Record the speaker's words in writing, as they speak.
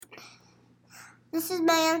This is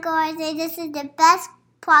my Uncle Isaiah. This is the best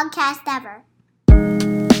podcast ever.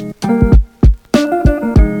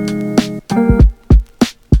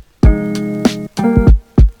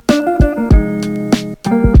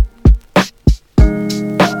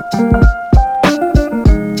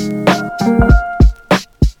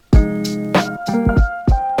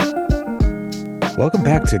 Welcome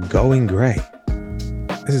back to Going Gray.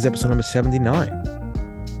 This is episode number 79.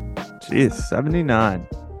 Jeez, 79.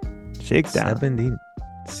 Shakedown.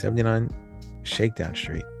 79 Shakedown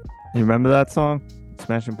Street. You remember that song?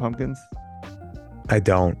 Smashing Pumpkins? I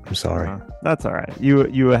don't. I'm sorry. That's all right.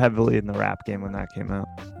 You were heavily in the rap game when that came out.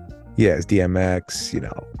 Yeah, it's DMX,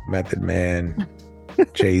 Method Man,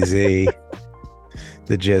 Jay-Z,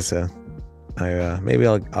 the Jizza. Maybe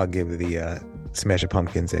I'll give the Smashing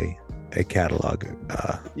Pumpkins a catalog.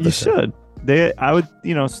 You should. I would,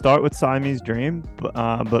 start with Siamese Dream,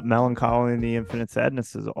 but Melancholy and the Infinite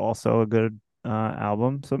Sadness is also a good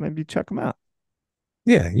album. So maybe check them out.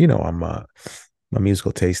 Yeah, I'm my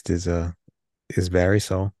musical taste is vary,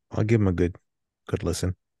 so I'll give them a good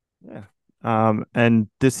listen. Yeah. And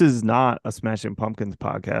this is not a Smashing Pumpkins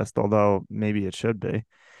podcast, although maybe it should be.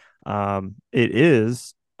 It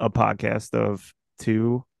is a podcast of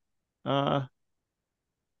two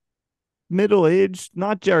middle-aged,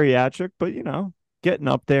 not geriatric, but getting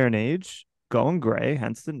up there in age, going gray,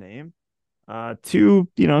 hence the name. Two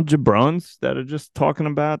jabrones that are just talking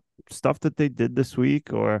about stuff that they did this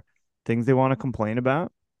week or things they want to complain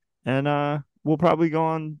about, and we'll probably go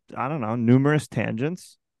on, I don't know, numerous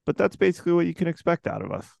tangents, but that's basically what you can expect out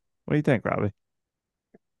of us. What do you think, Robbie?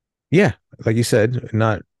 Yeah, like you said,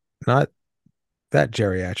 not that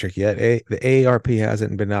geriatric yet. The AARP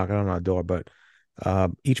hasn't been knocking on our door, but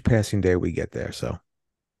each passing day we get there. So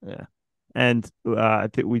yeah, and I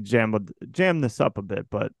think we jammed this up a bit,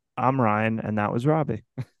 but I'm Ryan, and that was Robbie.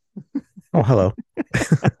 Oh, hello.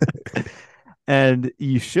 And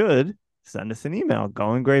you should send us an email,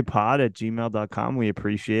 goinggraypod@gmail.com. We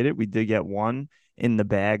appreciate it. We did get one in the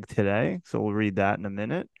bag today, so we'll read that in a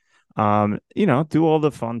minute. Do all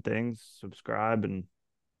the fun things, subscribe and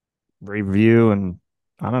review, and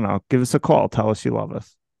I don't know, give us a call. Tell us you love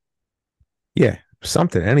us. Yeah,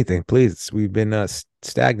 something, anything, please. We've been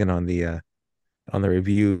stagnant on the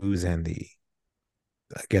reviews and the,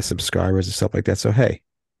 I guess, subscribers and stuff like that. So hey,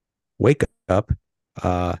 wake up.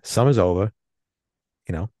 Summer's over.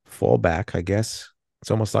 Fall back, I guess.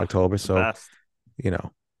 It's almost October, so Best.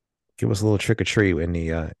 give us a little trick or treat in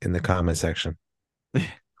the comment section.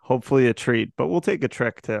 Hopefully a treat, but we'll take a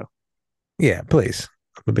trick too. Yeah, please.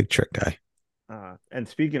 I'm a big trick guy. And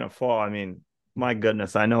speaking of fall, I mean, my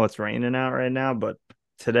goodness, I know it's raining out right now, but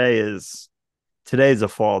today's a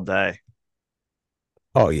fall day.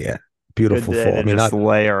 Oh yeah, beautiful fall. I mean, just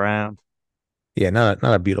lay around. Yeah, not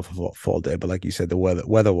a beautiful fall day, but like you said, the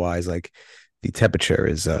weather wise, like the temperature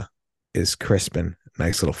is crisp and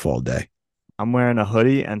nice little fall day. I'm wearing a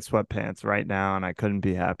hoodie and sweatpants right now, and I couldn't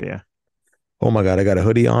be happier. Oh my God, I got a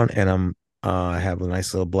hoodie on, and I have a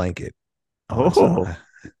nice little blanket. So,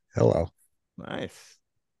 hello. Nice.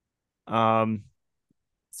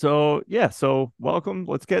 So welcome.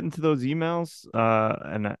 Let's get into those emails.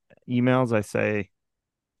 And emails, I say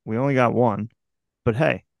we only got one, but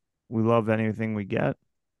hey, we love anything we get.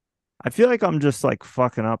 I feel like I'm just like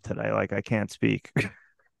fucking up today. Like I can't speak.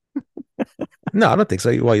 No, I don't think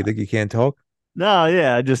so. Why, you think you can't talk? No,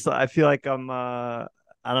 yeah. I feel like I'm, I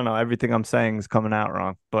don't know. Everything I'm saying is coming out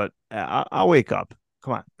wrong, but I'll wake up.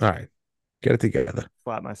 Come on. All right. Get it together.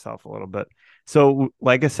 Flat myself a little bit. So,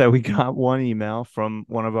 like I said, we got one email from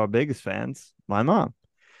one of our biggest fans, my mom.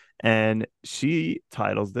 And she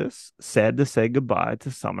titles this, "Sad to say goodbye to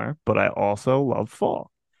summer, but I also love fall.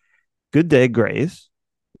 Good day, Grace.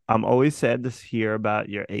 I'm always sad to hear about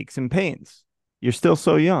your aches and pains. You're still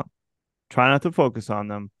so young. Try not to focus on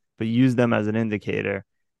them, but use them as an indicator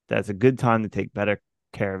that it's a good time to take better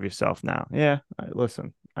care of yourself now." Yeah,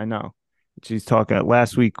 listen, I know. She's talking.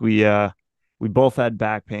 Last week, we both had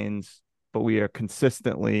back pains, but we are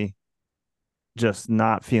consistently just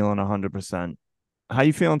not feeling 100%. How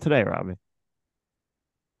you feeling today, Robbie?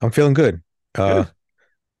 I'm feeling good. Good.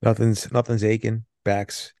 Nothing's aching.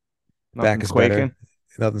 Back is Nothing's better. quaking?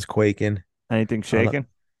 Nothing's quaking. Anything shaking?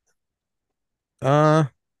 No,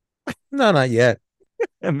 not yet.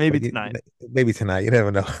 Maybe tonight. Maybe tonight. You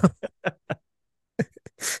never know.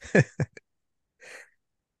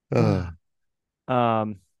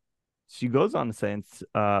 She goes on to say,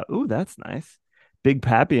 ooh, that's nice. Big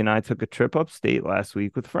Pappy and I took a trip upstate last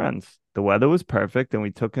week with friends. The weather was perfect, and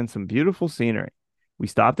we took in some beautiful scenery. We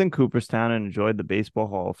stopped in Cooperstown and enjoyed the Baseball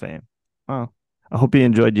Hall of Fame. Well, I hope you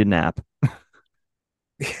enjoyed your nap.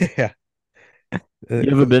 Yeah.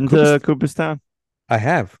 You ever been Cooper's, to Cooperstown? I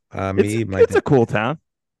have. It's Me, my it's a dad. cool town.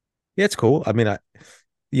 Yeah, it's cool. I mean,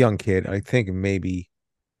 young kid. I think maybe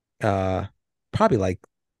uh probably like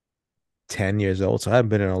 10 years old. So I haven't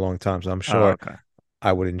been in a long time. So I'm Oh, sure okay.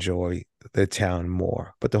 I would enjoy the town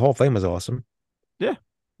more. But the whole thing was awesome. Yeah.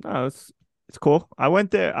 No, it's cool. I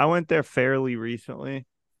went there fairly recently.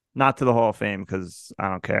 Not to the Hall of Fame because I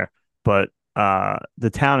don't care. But the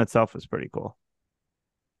town itself is pretty cool.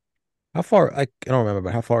 How far? I don't remember,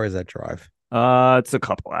 but how far is that drive? It's a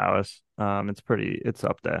couple hours. It's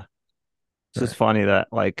up there. It's All just right. funny that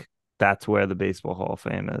like that's where the Baseball Hall of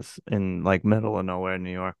Fame is in like middle of nowhere,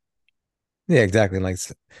 New York. Yeah, exactly. Like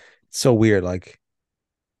it's so weird. Like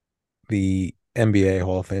the NBA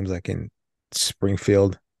Hall of Fame's like in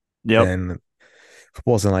Springfield, Yep. and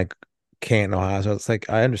football's in like Canton, Ohio. So it's like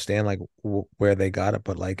I understand like where they got it,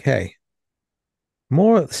 but like, hey,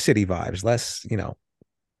 more city vibes, less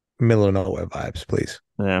middle of nowhere vibes, please.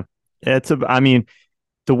 Yeah. I mean,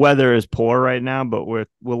 the weather is poor right now, but we're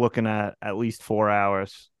looking at least 4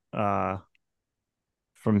 hours from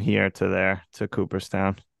here to there to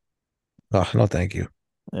Cooperstown. Oh no, thank you.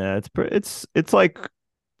 Yeah, it's like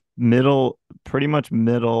middle, pretty much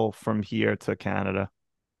middle from here to Canada.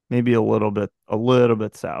 Maybe a little bit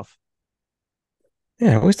south.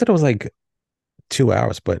 Yeah, I always thought it was like 2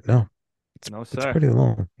 hours, but no, No, it's sir. pretty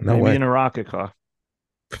long. No Maybe way. in a rocket car.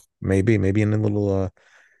 Maybe in a little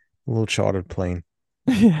chartered plane.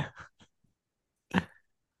 Yeah.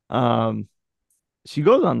 Um, she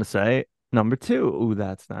goes on to say, number two, ooh,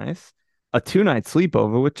 that's nice. A 2 night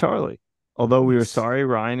sleepover with Charlie. Although we were sorry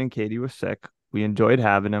Ryan and Katie were sick, we enjoyed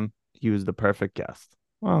having him. He was the perfect guest.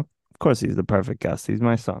 Well, of course he's the perfect guest. He's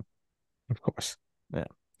my son. Of course. Yeah.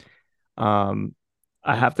 Um,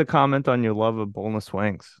 I have to comment on your love of boneless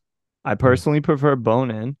wings. I Mm. personally prefer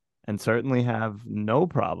bone in and certainly have no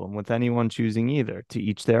problem with anyone choosing either, to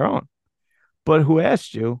each their own. But who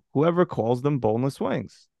asked you? Whoever calls them boneless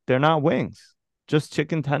wings. They're not wings, just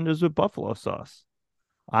chicken tenders with buffalo sauce.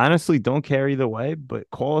 I honestly don't care either way, but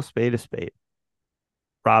call a spade a spade.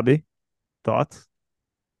 Robbie, thoughts?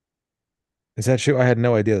 Is that true? I had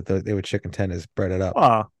no idea that they were chicken tenders breaded up.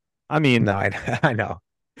 Oh, I mean, No, I I know.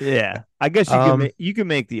 yeah. I guess Um, you can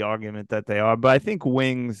make the argument that they are, but I think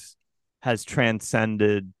wings has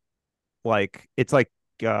transcended, like it's like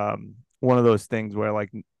one of those things where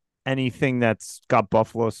like anything that's got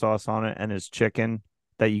buffalo sauce on it and is chicken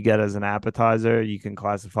that you get as an appetizer, you can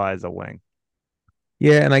classify as a wing.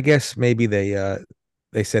 yeah, and I guess maybe they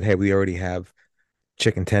said, hey, we already have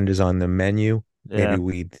chicken tenders on the menu. Maybe Yeah.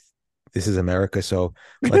 we this is America, so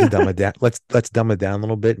let's dumb it down. Let's dumb it down a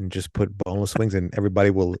little bit and just put boneless wings, and everybody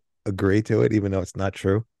will agree to it, even though it's not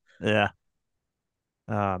true. Yeah.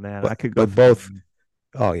 Oh man, I But could go but for both, wings.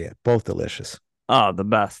 oh yeah, both delicious. Oh, the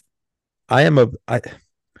best. I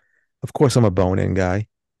of course I'm a bone-in guy,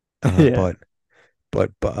 uh, Yeah. but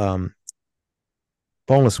but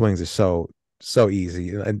boneless wings are so easy.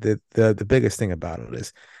 And the biggest thing about it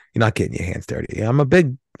is you're not getting your hands dirty. I'm a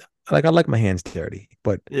big like I like my hands dirty,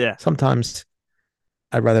 but Yeah. sometimes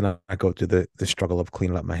I'd rather not go through the struggle of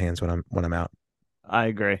cleaning up my hands when I'm out. I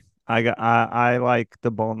agree. I like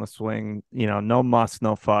the boneless wing, no muss,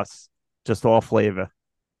 no fuss, just all flavor.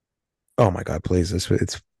 Oh my God, please!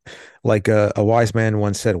 It's like a wise man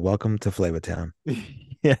once said, "Welcome to Flavortown."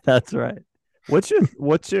 Yeah, that's right. What's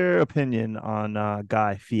your opinion on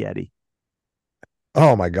Guy Fieri?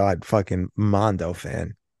 Oh my God, fucking Mondo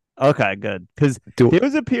fan. Okay, good. Because Do there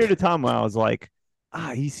was a period of time where I was like,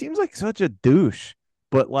 he seems like such a douche,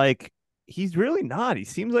 but like he's really not. He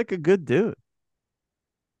seems like a good dude.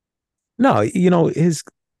 no, his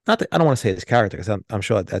not that I don't want to say his character because I'm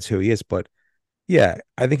sure that's who he is, but yeah,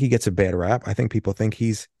 I think he gets a bad rap. I think people think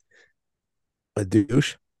he's a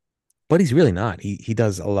douche, but he's really not. He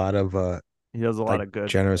does a lot of He does a lot like of good.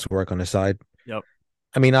 generous work on the side. Yep.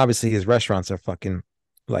 I mean, obviously his restaurants are fucking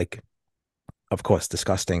like, of course,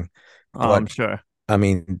 disgusting, I'm but sure. I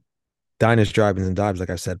mean, Diners, Drive-ins, and Dives, like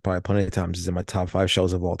I've said probably plenty of times, is in my top five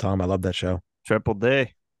shows of all time. I love that show. Triple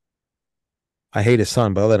D. I hate his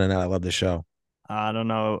son, but other than that, I love the show. I don't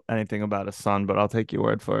know anything about his son, but I'll take your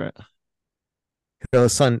word for it.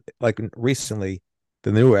 His son, like recently,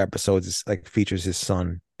 the newer episodes is like features his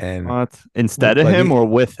son and What? Instead of like him or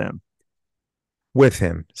with him? with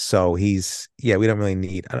him. So yeah, we don't really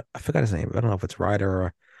need. I forgot his name. I don't know if it's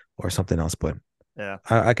Ryder or something else, but Yeah.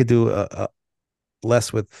 I could do a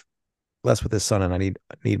less with his son, and I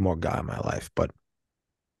need more Guy in my life. But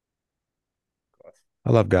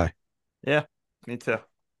I love Guy. Yeah, me too.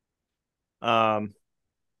 Um,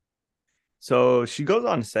 so she goes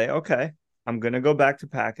on to say, okay, I'm gonna go back to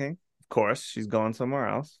packing. Of course, she's going somewhere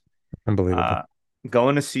else. Uh, Unbelievable.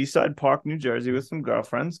 Going to Seaside Park, New Jersey with some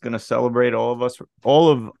girlfriends. Gonna celebrate all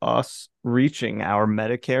of us reaching our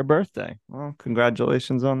Medicare birthday. Well,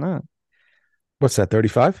 congratulations on that. What's that,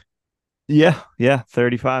 35? Yeah, yeah,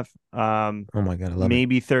 35. Oh my God, I love it.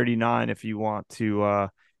 Maybe 39 if you want to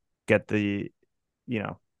get the, you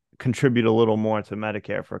know, contribute a little more to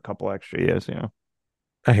Medicare for a couple extra years.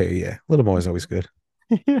 I hear you. Yeah. A little more is always good.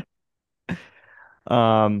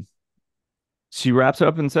 Um, she wraps it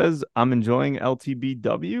up and says, I'm enjoying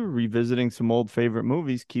LTBW, revisiting some old favorite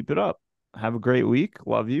movies. Keep it up. Have a great week.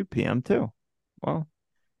 Love you. PM2. Well,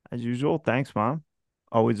 as usual, thanks, Mom.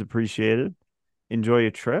 Always appreciated. Enjoy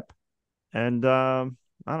your trip. And I don't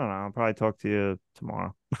know. I'll probably talk to you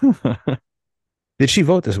tomorrow. Did she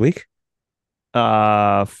vote this week?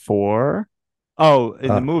 For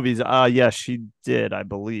in the Uh, movies, yes, she did, I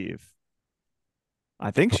believe.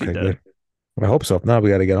 I think she okay, did. good. I hope so. If not, we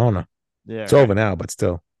got to get on her. Yeah, It's right. over now, but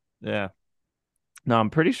still. Yeah. No, I'm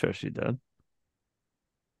pretty sure she did.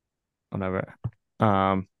 Whatever.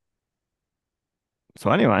 Um,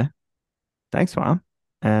 so anyway, thanks, Mom.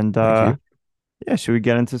 And Thank you. yeah, should we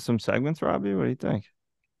get into some segments, Robbie? What do you think?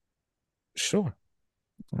 Sure.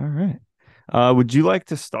 All right. Would you like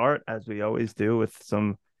to start, as we always do, with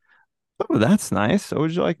some? Oh, that's nice. Or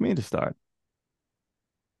would you like me to start?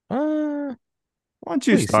 Uh, Why don't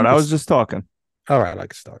you please, start? you I could. was just talking. All right, I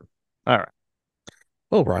like to start. All right.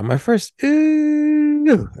 Well, Brian, my first,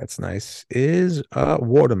 that's nice, is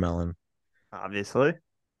watermelon. Obviously.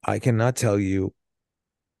 I cannot tell you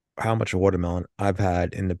how much watermelon I've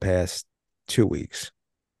had in the past 2 weeks.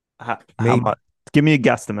 How Maybe much? Give me a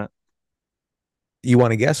guesstimate. you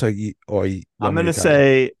want to guess, or you I'm want me to gonna tell you?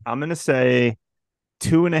 say I'm gonna say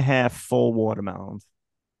 2.5 full watermelons.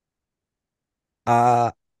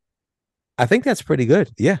 Uh, I think that's pretty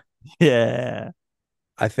good. Yeah, Yeah.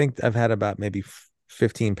 I think I've had about maybe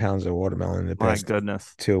 15 pounds of watermelon in the My past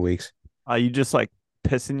goodness. 2 weeks. Are you just like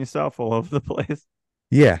pissing yourself all over the place?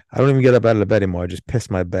 Yeah, I don't even get up out of the bed anymore. I just piss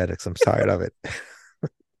my bed because I'm tired of it.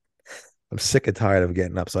 I'm sick and tired of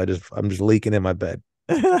getting up, so I'm just leaking in my bed.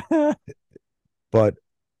 But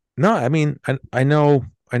no, I mean, I know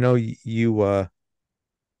you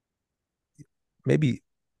maybe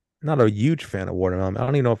not a huge fan of watermelon. I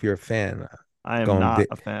don't even know if you're a fan. I am Going not di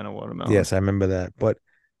a fan of watermelon. Yes, I remember that. But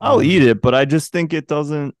I'll eat um it, but I just think it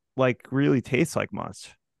doesn't like really taste like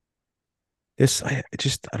much. it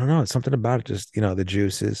just I don't know, it's something about it, just the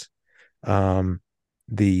juices, um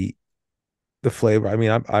the flavor. I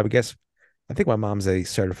mean, I guess I think my mom's a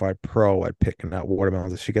certified pro at picking out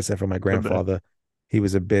watermelons. She gets that from my Could be. grandfather. He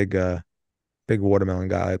was a big watermelon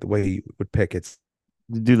guy. The way he would pick it.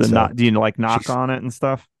 Do the So knock? Do you like knock she's on it and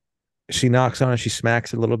stuff? she knocks on it, she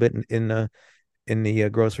smacks it a little bit in the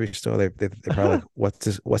grocery store. They're probably like, what's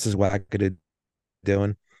this wackadoo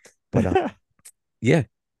doing? But yeah,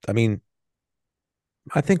 I mean,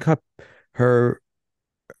 I think her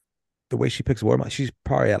the way she picks watermelon, she's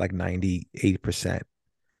probably at like 98%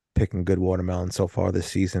 picking good watermelon so far this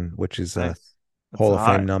season, which is Nice. That's Hall a of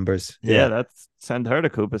Fame high. numbers. Yeah, Yeah, that's send her to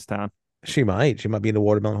Cooperstown. she might be in the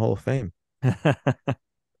Watermelon Hall of Fame.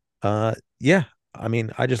 Yeah, I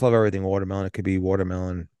mean, I just love everything watermelon. It could be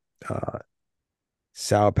watermelon, uh,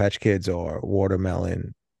 Sour Patch Kids or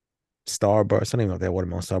watermelon Starburst. I don't even know if they're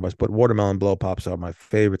watermelon Starburst, but watermelon blow pops are my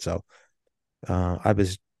favorite. So I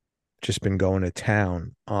was just been going to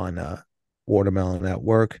town on watermelon at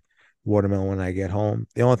work, watermelon when I get home.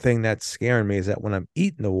 The only thing that's scaring me is that when I'm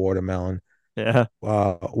eating the watermelon, Yeah,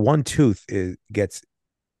 one tooth gets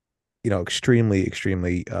extremely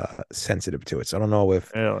extremely sensitive to it. So I don't know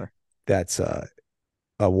if really. that's a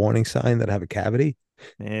warning sign that I have a cavity,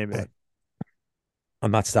 Maybe. but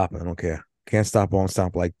I'm not stopping. I don't care. Can't stop, won't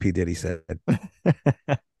stop, like P. Diddy said.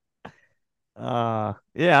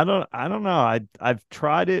 Yeah, I don't know. I've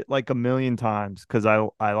tried it like a million times because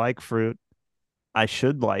I like fruit. I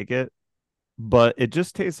should like it, but it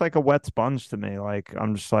just tastes like a wet sponge to me. Like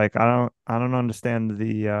I'm just like I don't understand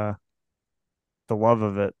the love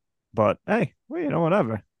of it. But hey, well,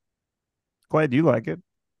 whatever. Glad you like it.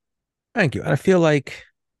 Thank you. And I feel like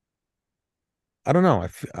I don't know.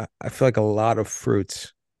 I feel like a lot of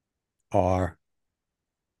fruits are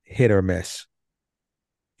hit or miss.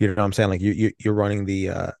 You know what I'm saying? Like you're running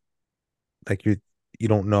the like you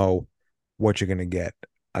don't know what you're gonna get.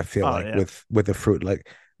 I feel Oh like yeah. with the fruit, like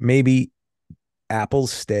maybe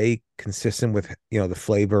apples stay consistent with the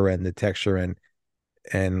flavor and the texture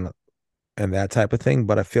and that type of thing.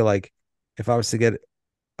 But I feel like if I was to get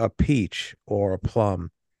a peach or a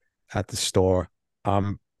plum at the store,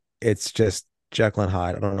 um, it's just Jekyll and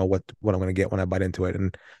Hyde. I don't know what I'm gonna get when I bite into it,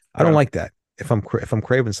 and I don't True. like that. If I'm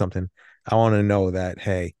craving something, I want to know that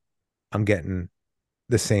hey, I'm getting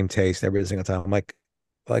the same taste every single time. Like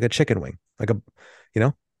a chicken wing, you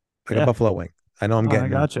know, like a Yeah, buffalo wing. I know I'm I getting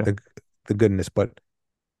got you. the goodness, but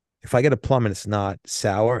if I get a plum and it's not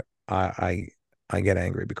sour, I get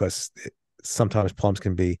angry because sometimes plums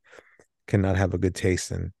cannot have a good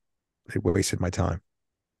taste and it wasted my time.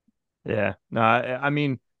 Yeah, no, I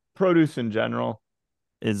mean, produce in general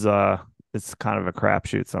is it's kind of a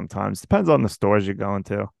crapshoot sometimes. Depends on the stores you're going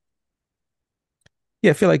to.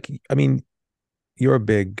 Yeah, I feel like I mean you're a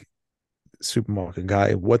big supermarket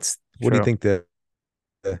guy. What do you True. think the,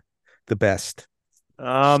 the best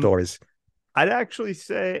Um, stores? I'd actually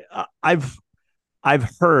say I've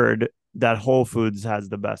heard that Whole Foods has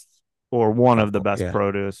the best or one of Of the course, best yeah,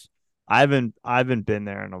 produce. I haven't been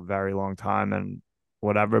there in a very long time and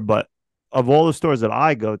whatever, but of all the stores that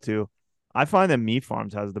I go to, I find that Meat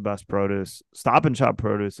Farms has the best produce. Stop and Shop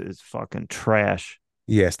produce is fucking trash.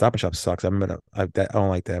 yeah. Stop and Shop sucks. I don't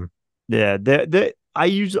like them. Yeah,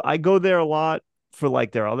 I go there a lot for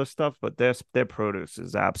like their other stuff, but their produce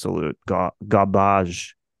is absolute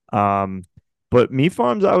garbage. Um, but Meat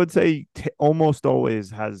Farms, I would say, almost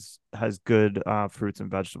always has good fruits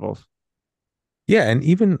and vegetables. Yeah, and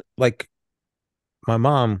even like my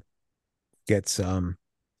mom gets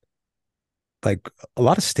like a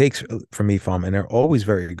lot of steaks from Meat Farm, and they're always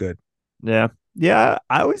very good. Yeah, yeah.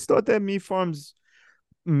 I always thought that Meat Farms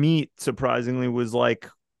meat surprisingly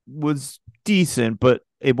was decent, but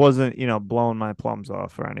it wasn't blowing my plums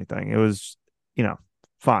off or anything. It was you know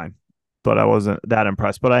fine, but I wasn't that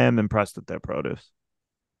impressed. But I am impressed with their produce.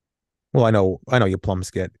 Well, I know your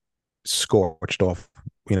plums get scorched off,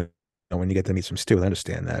 you when you get them eat some stew. I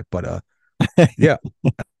understand that, but yeah,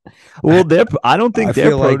 Well, I don't I think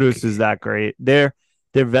their feel like produce is that great. Their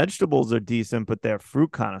vegetables are decent, but their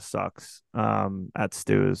fruit kind of sucks at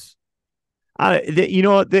stews. You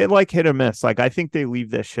know what? They're like hit or miss. Like I think they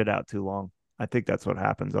leave their shit out too long. I think that's what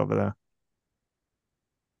happens over there.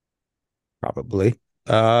 probably,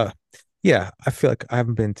 yeah, I feel like I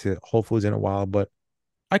haven't been to Whole Foods in a while, but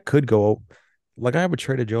I could go. Like I have a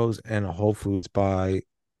Trader Joe's and a Whole Foods by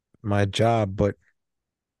my job, but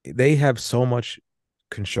they have so much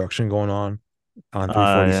construction going on Yeah,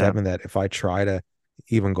 347 that if I try to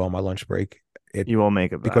even go on my lunch break, it you won't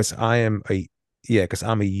make it back. because I am a yeah, because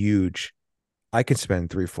I'm a huge I can spend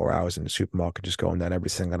 3 4 hours in the supermarket just going down every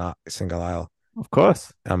single aisle. Of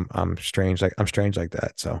course, I'm strange like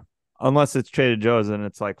that. So unless it's Trader Joe's and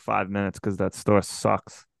it's like 5 minutes because that store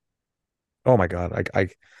sucks. oh my God,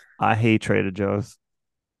 I hate Trader Joe's.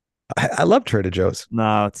 I love Trader Joe's.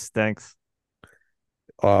 No, it stinks.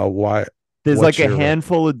 Why There's like what's a your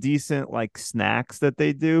handful of decent like snacks that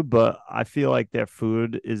they do, but I feel like their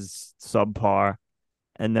food is subpar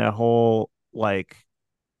and their whole like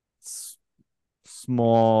s-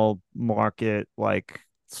 small market, like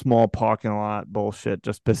small parking lot bullshit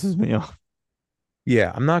just pisses me off.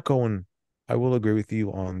 yeah, I'm not going I will agree with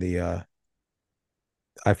you on the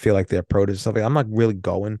I feel like their produce and stuff. I'm not really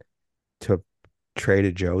going to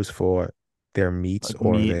Trader Joe's for their meats Like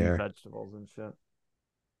or meat and their vegetables and shit.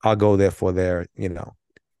 I'll go there for their,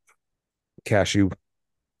 cashew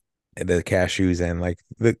the cashews and like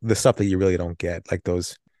the stuff that you really don't get, like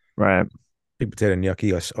those Right. sweet potato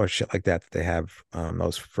gnocchi or shit like that they have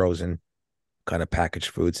those frozen kind of packaged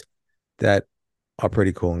foods that are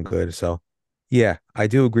pretty cool and good. So yeah, I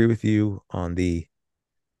do agree with you on the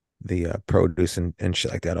produce and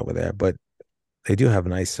shit like that over there, but they do have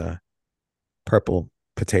nice purple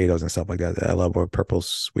potatoes and stuff like that I love, or purple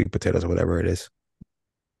sweet potatoes or whatever it is.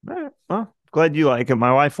 Right. Well, glad you like it.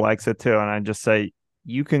 My wife likes it too, and I just say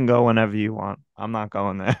you can go whenever you want. I'm not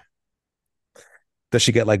going there. Does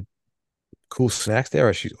she get like cool snacks there,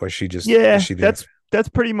 or she just is Yeah, she there? that's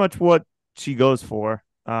pretty much what she goes for.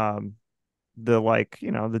 The like,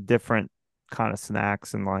 the different kind of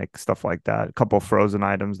snacks and like stuff like that. A couple frozen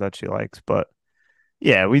items that she likes, but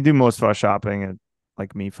yeah, we do most of our shopping at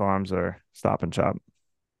like Meat Farms or Stop and Shop.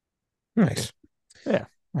 Nice. Yeah,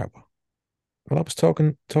 All right. Well, I was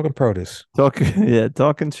talking produce. yeah,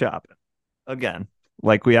 talking shopping again.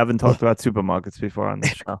 Like we haven't talked about supermarkets before on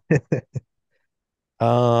this show.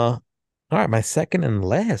 All right, my second and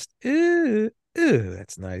last.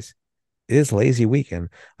 That's nice. Is lazy weekend.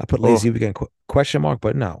 I put Oh, lazy weekend question mark,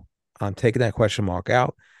 but no, I'm taking that question mark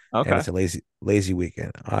out, and okay, it's a lazy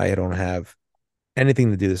weekend. I don't have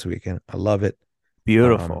anything to do this weekend. I love it.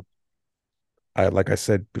 beautiful, Um, I like I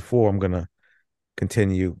said before, I'm gonna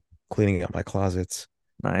continue cleaning out my closets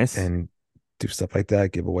nice. and do stuff like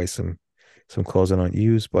that. Give away some clothes I don't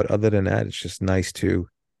use, but other than that, it's just nice to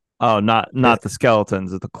Oh, not eh, not the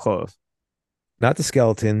skeletons of the clothes. not the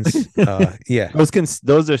skeletons. Yeah,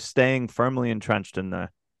 Those are staying firmly entrenched in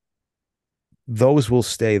there. those will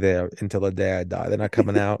stay there until the day I die. They're not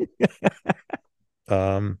coming out.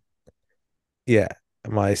 Um, yeah,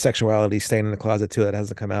 my sexuality staying in the closet too. That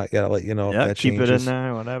hasn't come out yet. I'll let you know if Yeah, that keep it in changes.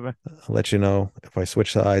 there, whatever. I'll let you know if I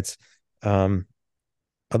switch sides. Um,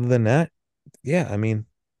 other than that, yeah, I mean,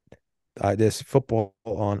 there's football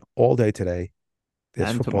on all day today. There's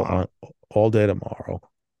And football tomorrow. on all day tomorrow.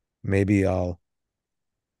 Maybe I'll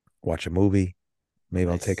watch a movie. Maybe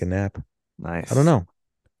I'll take a Nice. nap. I don't Nice. know.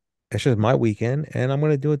 It's just my weekend, and I'm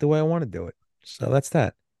going to do it the way I want to do it. So that's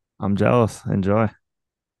that. I'm jealous. Enjoy.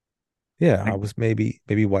 Yeah, I, I was maybe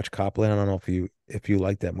watch Copland. I don't know if you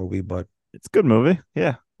like that movie, but it's a good movie.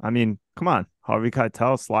 Yeah. I mean, come on. Harvey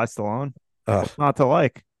Keitel, Sly Stallone. uh, What's not to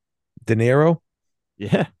like? De Niro,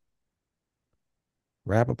 Yeah.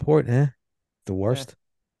 Rappaport, the Yeah. worst.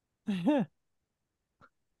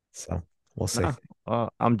 So we'll see. No.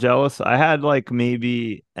 I'm jealous. I had like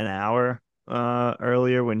maybe an hour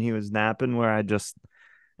earlier when he was napping where I just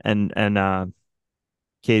and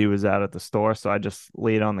Katie was out at the store, so I just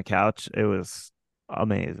laid on the couch. It was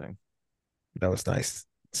amazing. That was nice.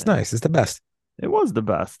 It's Yeah. nice. It's the best. It was the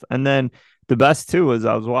best. And then the best too was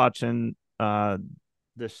I was watching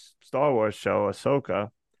this Star Wars show,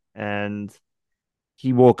 Ahsoka, and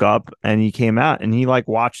he woke up and he came out and he like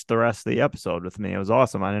watched the rest of the episode with me. It was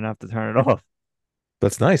awesome. I didn't have to turn it off.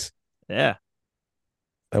 That's nice. Yeah,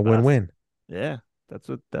 the A best. win-win. Yeah, that's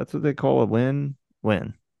what they call a win.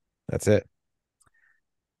 That's it.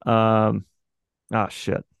 Um, oh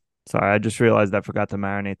shit. Sorry, I just realized I forgot to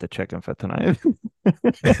marinate the chicken for tonight.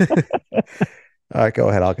 All right, go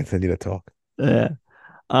ahead. I'll continue to talk. Yeah.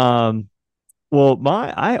 Um, well,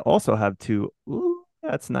 I also have two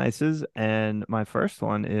that's nices, and my first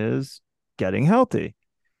one is getting healthy.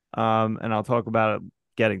 And I'll talk about it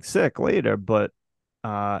getting sick later, but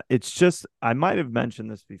it's just I might have mentioned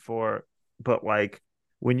this before, but like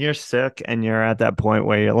when you're sick and you're at that point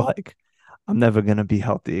where you're like, I'm never gonna be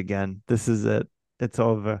healthy again. This is it. It's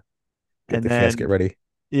over. Get And the casket then ready.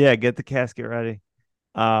 yeah, get the casket ready.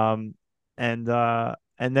 Um and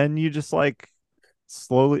then you just like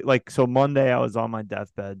slowly like so Monday I was on my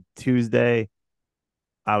deathbed. Tuesday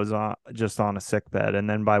I was on just on a sick bed. And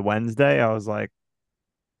then by Wednesday I was like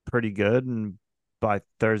pretty good. And by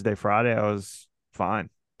Thursday, Friday, I was fine.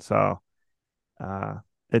 So uh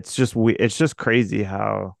it's just crazy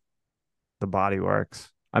how the body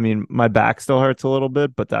works. I mean, my back still hurts a little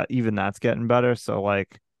bit, but that's getting better. So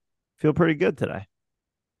like feel pretty good today.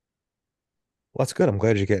 Well, that's good. I'm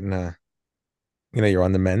glad you're getting you're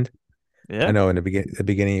on the mend. I Yeah. know in the beginning of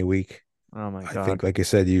the week, Oh my I God. think like you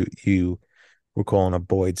said, you were calling up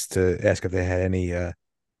Boyd's to ask if they had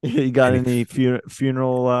You got any any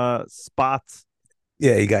funeral spots?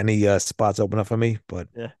 yeah, you got any spots open up for me, but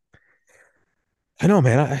Yeah. I know,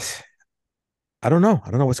 man. I don't know.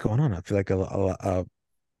 I don't know what's going on. I feel like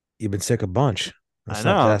you've been sick a bunch. I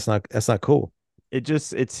know. That's not cool.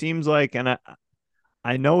 It seems like and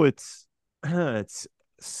I know it's it's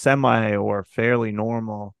semi or fairly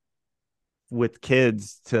normal with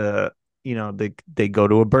kids to they go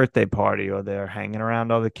to a birthday party or they're hanging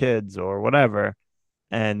around other kids or whatever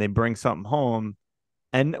and they bring something home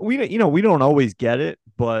and we don't always get it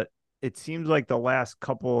but it seems like the last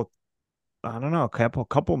couple I don't know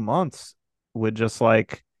couple months we're just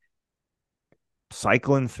like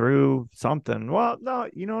cycling through something. Well, no,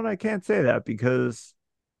 you know what, I can't say that because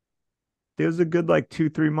there was a good like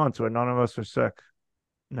 2-3 months where none of us were sick,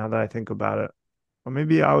 now that I think about it. Or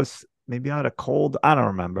maybe I had a cold, I don't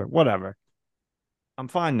remember, whatever. I'm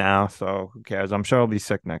fine now, so who cares? I'm sure I'll be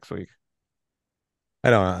sick next week. I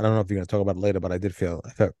don't know if you're gonna talk about it later, but I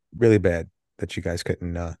felt really bad that you guys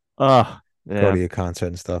couldn't Oh, go yeah, to your concert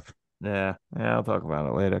and stuff. yeah. I'll talk about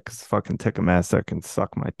it later because fucking Ticketmaster can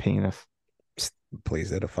suck my penis. Psst, please,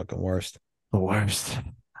 they're the fucking worst. The worst.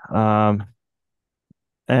 Um,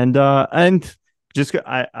 and just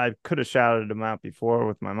I could have shouted them out before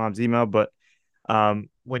with my mom's email, but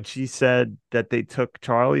when she said that they took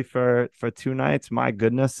Charlie for 2 nights, my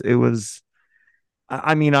goodness, it was.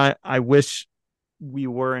 I mean, I wish we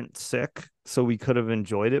weren't sick so we could have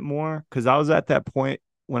enjoyed it more because I was at that point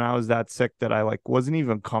when I was that sick that I like wasn't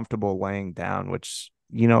even comfortable laying down, which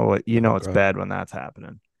Oh it's God. bad when that's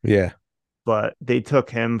happening. Yeah. But they took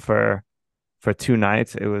him for 2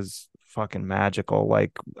 nights. It was fucking magical.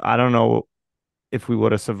 Like I don't know if we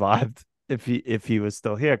would have survived if he was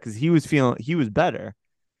still here because he was better.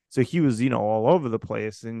 So he was, all over the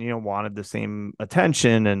place and, wanted the same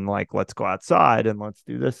attention and like, let's go outside and let's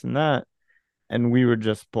do this and that. And we were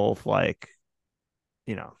just both like,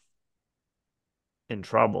 you know, in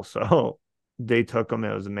trouble. So they took him.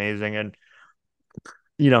 It was amazing. And,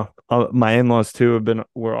 my in-laws too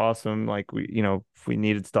were awesome. Like if we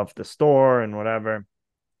needed stuff at the store and whatever.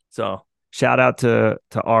 So shout out to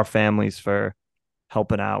our families for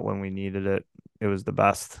helping out when we needed it. It was the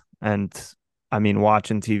best. And I mean,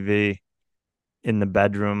 watching TV in the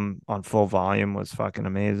bedroom on full volume was fucking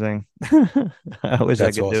amazing. I wish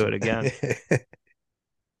I That's could do awesome. it again.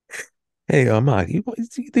 Hey, Mark, you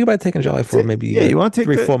think about taking Jolly for maybe Yeah, you want to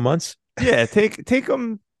take 3 4 months? take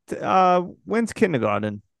them. When's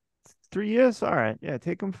kindergarten? 3 years. All right. Yeah,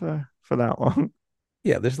 take them for that long.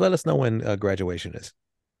 Yeah, just let us know when graduation is.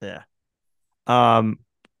 Yeah. Um,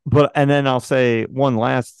 but and then I'll say one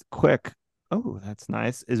last quick. Oh, that's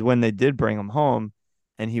nice. Is when they did bring him home,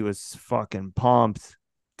 and he was fucking pumped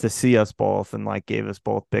to see us both, and like gave us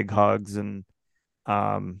both big hugs, and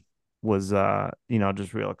um was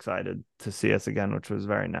just real excited to see us again, which was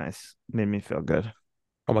very nice. Made me feel good.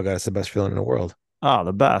 Oh my God, it's the best feeling in the world. Oh,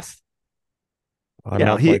 the best. I Yeah,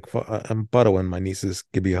 melt like I'm butter when my nieces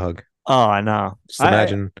give me a hug. oh, I know. Just I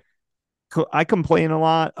imagine. I complain a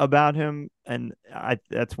lot about him, and I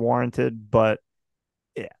that's warranted. But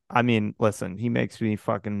yeah, I mean, listen, he makes me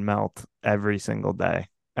fucking melt every single day.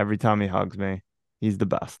 Every time he hugs me, he's the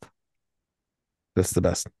best. That's the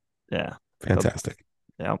best. Yeah, the best. Fantastic.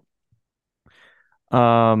 Yeah.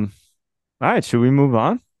 All right, should we move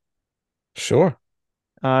on? Sure.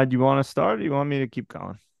 Do you want to start, or do you want me to keep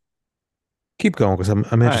going? Keep going because I'm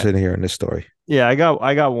All right. interested in hearing this story. Yeah, I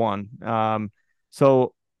got one.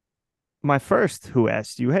 So my first, who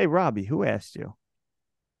asked you? Hey, Robbie, who asked you?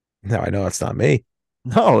 Now I know it's not me.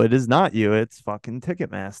 No, it is not you. It's fucking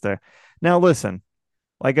Ticketmaster. Now listen,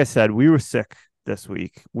 like I said, we were sick this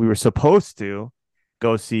week. We were supposed to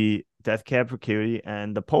go see Death Cab for Cutie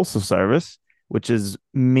and the Postal Service, which is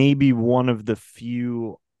maybe one of the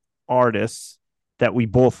few artists that we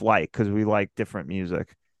both like because we like different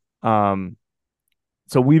music. Um,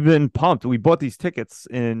 so we've been pumped. We bought these tickets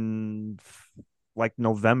in like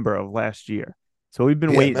November of last year. So we've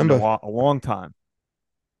been Yeah, waiting remember? a long time.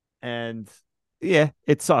 And yeah,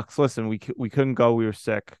 it sucks. Listen, we couldn't go. We were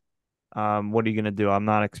sick. What are you gonna do? I'm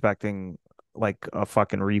not expecting like a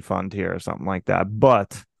fucking refund here or something like that.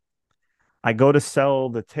 But I go to sell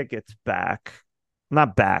the tickets back,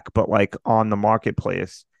 not back, but like on the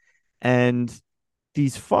marketplace, and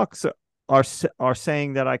these fucks are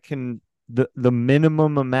saying that I can the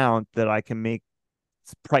minimum amount that I can make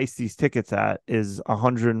price these tickets at is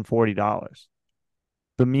 $140.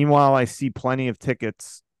 But meanwhile, I see plenty of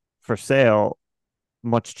tickets for sale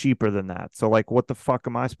much cheaper than that. So like, what the fuck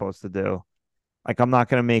am I supposed to do? Like, I'm not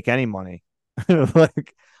gonna make any money.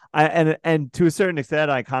 Like, and to a certain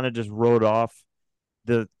extent, I kind of just wrote off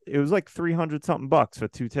it was like 300 something bucks for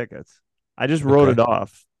 2 tickets. I just wrote Okay. it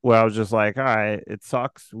off where I was just like, all right, it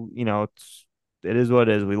sucks. It is what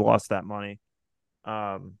it is. We lost that money.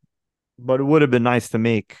 Um, but it would have been nice to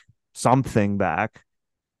make something back.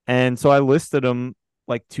 And so I listed them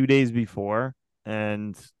like 2 days before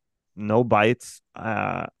and no bites.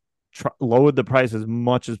 Lowered the price as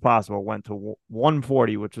much as possible, went to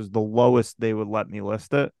 140, which was the lowest they would let me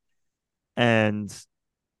list it. And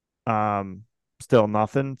um still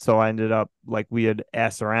nothing. So I ended up like we had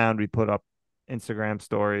asked around, we put up Instagram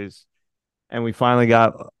stories, and we finally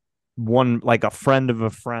got one like a friend of a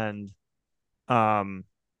friend um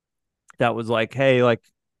that was like, hey, like,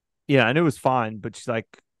 yeah, and it was fine, but she's like,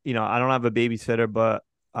 I don't have a babysitter, but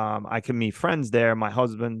I can meet friends there. My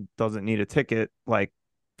husband doesn't need a ticket. Like,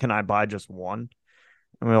 can I buy just one?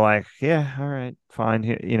 And we're like, yeah, all right, fine.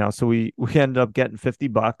 Here, so we ended up getting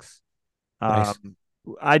 $50. Nice. Um,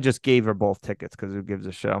 I just gave her both tickets because who gives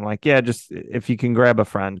a shit? I'm like, yeah, just if you can grab a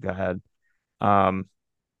friend, go ahead. Um,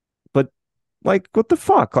 but like, what the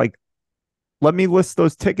fuck? Like, let me list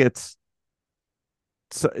those tickets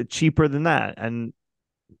cheaper than that, and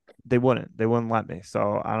they wouldn't. They wouldn't let me.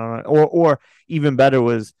 So I don't know. Or even better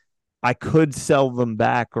was I could sell them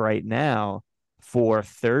back right now for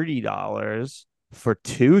 $30 for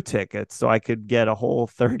 2 tickets, so I could get a whole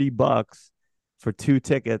 $30 for 2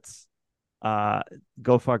 tickets. Uh,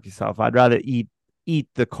 go fuck yourself. I'd rather eat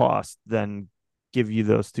the cost than give you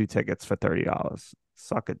those 2 tickets for $30.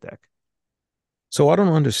 Suck a dick. So I don't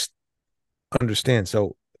understand.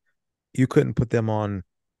 So you couldn't put them on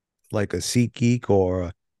like a SeatGeek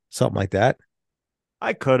or something like that?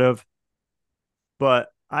 I could have, but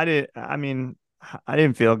I did. I mean, I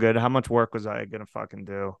didn't feel good. How much work was I gonna fucking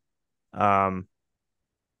do? Um,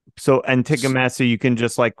 so and S- Ticketmaster, you can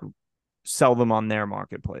just like sell them on their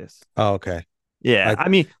marketplace. Oh, okay. Yeah, I I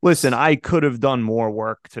mean, listen, I could have done more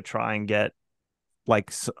work to try and get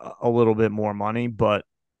like a little bit more money, but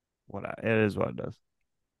it is what it is.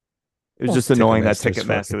 It was Well, it's just annoying that Ticketmaster's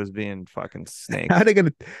Ticketmaster fucking. was being fucking How are snaked. they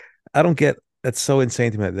gonna? I don't get. That's so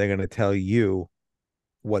insane to me that they're gonna tell you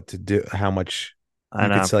what to do, how much I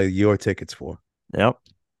you could know. sell your tickets for. Yep.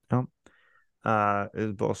 Yep. It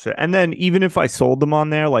was bullshit. And then even if I sold them on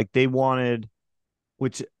there, like they wanted,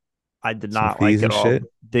 which I did Some not like fees at and all. shit.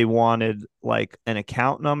 They wanted like an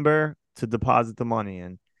account number to deposit the money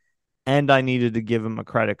in, and I needed to give them a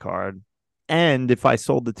credit card. And if I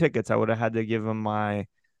sold the tickets, I would have had to give them my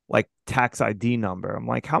like tax ID number. I'm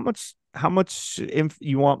like, how much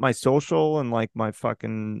you want my social and like my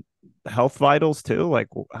fucking health vitals too? Like,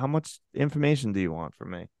 how much information do you want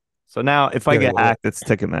from me? So now, if I Yeah, they get will. hacked, it's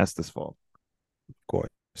Ticketmaster's fault. Of course,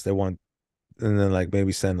 they want, and then like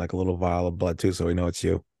maybe send like a little vial of blood too, so we know it's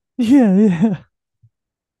you. Yeah, yeah.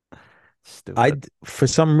 I, Stupid. for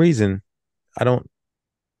some reason, I don't.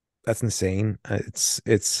 That's insane. It's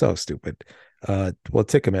so stupid. Well,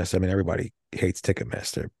 Ticketmaster. I mean, everybody hates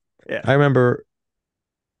Ticketmaster. Yeah, I remember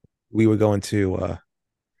we were going to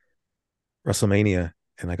WrestleMania,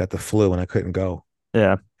 and I got the flu, and I couldn't go,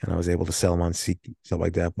 yeah, and I was able to sell them on C stuff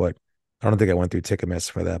like that. But I don't think I went through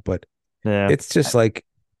Ticketmaster for that. But yeah. it's just like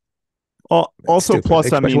Also, stupid, plus,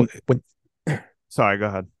 I especially mean, when. sorry, go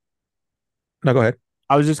ahead. No, go ahead.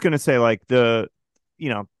 I was just gonna say, like you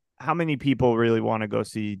know, how many people really want to go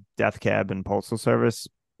see Death Cab and Postal Service?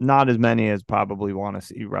 Not as many as probably want to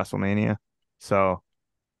see WrestleMania. So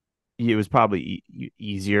it was probably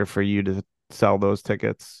easier for you to sell those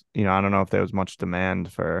tickets. I don't know if there was much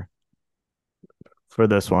demand for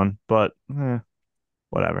this one, but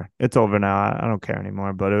whatever. It's over now. I don't care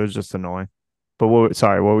anymore. But it was just annoying. But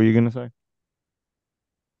sorry, what were you gonna say? I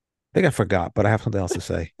think I forgot, but I have something else to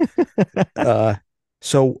say. Uh,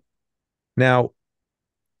 so now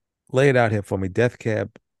lay it out here for me. Death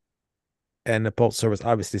Cab and the Pulse Service,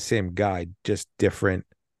 obviously same guy, just different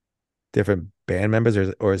band members,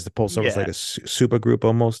 or is the Pulse Service Yeah. like a super group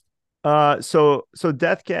almost? So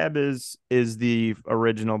Death Cab is the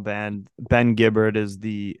original band. Ben Gibbard is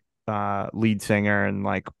the lead singer and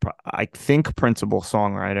like I think principal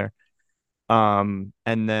songwriter. And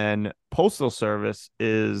then Postal Service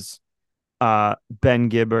is Ben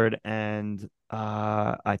Gibbard and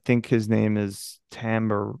I think his name is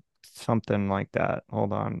Tamber something like that.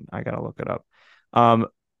 Hold on, I gotta look it up. Um,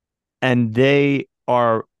 and they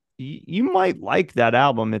are you might like that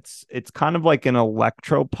album. It's kind of like an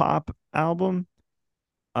electro pop album.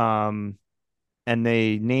 Um, and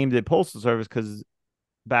they named it Postal Service because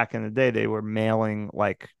back in the day they were mailing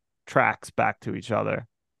like tracks back to each other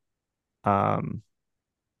um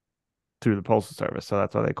through the Postal Service. So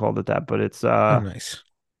that's why they called it that. But it's Oh, nice.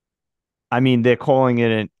 I mean they're calling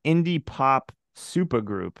it an indie pop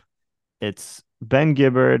supergroup. It's Ben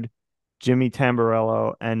Gibbard, Jimmy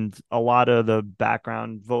Tamborello, and a lot of the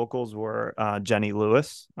background vocals were Jenny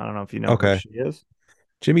Lewis. I don't know if you know who Okay. she is.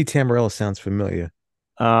 Jimmy Tamborello sounds familiar.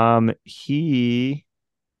 He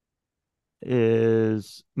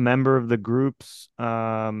is member of the group's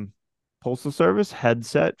Postal Service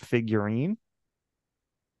headset figurine.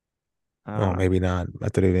 Oh, Uh, maybe not. I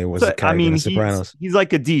thought it was a so I character in mean The he's Sopranos. he's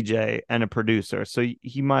like a DJ and a producer, so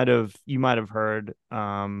he might have you might have heard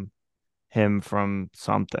him from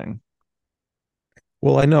something.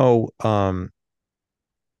 Well, I know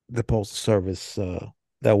the Postal Service,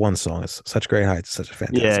 that one song is Such Great Heights, such a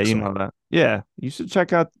Yeah, fantastic you song. know that. Yeah, you should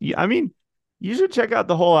check out. I mean, you should check out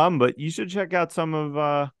the whole album, but you should check out some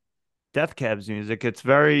of Death Cab's music. It's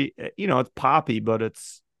very, it's poppy, but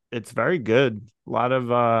it's very good. A lot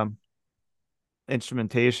of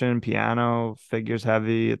instrumentation, piano, figures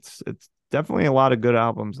heavy. It's definitely a lot of good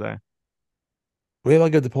albums there. Maybe I'll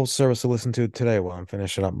give the Postal Service to listen to today while I'm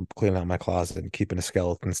finishing up cleaning out my closet and keeping the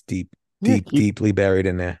skeletons Yeah, keep deeply buried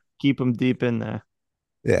in there. keep them deep in there.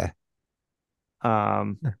 Yeah.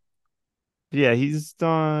 Um, yeah, he's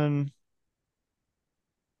done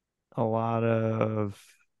a lot of,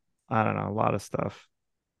 I don't know, a lot of stuff.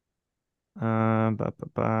 Ba, ba,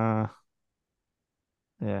 ba.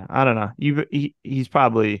 Yeah, I don't know. He's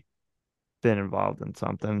probably been involved in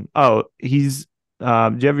something. Oh, he's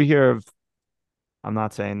did you ever hear of I'm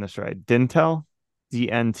not saying this right. Dintel?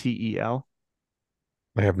 Dntel.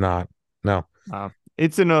 I have not. No. Uh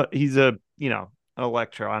he's a, an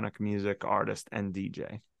electronic music artist and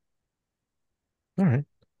DJ. All right.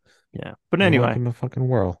 Yeah. But Maybe I'll anyway, give him a fucking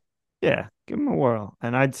whirl. yeah, give him a whirl.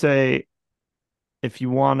 And I'd say if you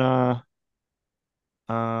wanna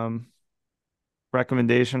um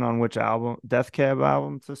recommendation on which album, Death Cab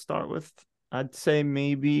album to start with, I'd say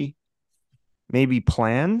maybe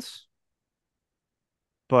Plans,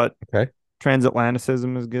 but Okay.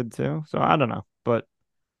 Transatlanticism is good too. So I don't know, but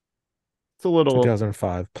it's a little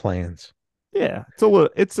 2005 plans. Yeah, it's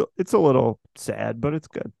a little sad, but it's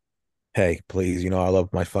good. Hey, please, I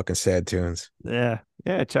love my fucking sad tunes. Yeah,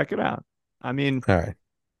 yeah, check it out. I mean, All right.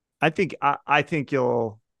 I think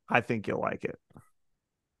you'll like it.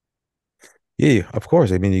 Yeah, of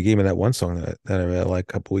course. I mean, you gave me that one song that I really like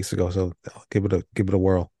a couple weeks ago, so I'll give it a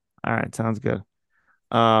whirl. All right, sounds good.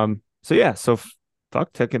 So yeah,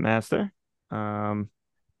 fuck Ticketmaster. Um,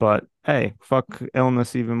 but hey, fuck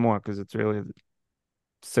illness even more because it's really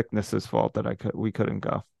sickness's fault that we couldn't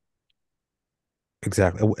go.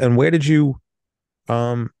 Exactly. And where did you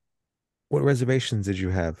um what reservations did you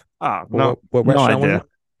have? Oh, Or no, what no restaurant was idea. it?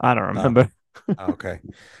 I don't Oh, remember. okay.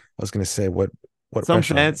 I was gonna say what Some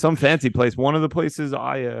restaurant? some fancy place. One of the places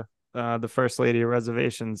the first lady of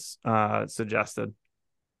reservations, suggested.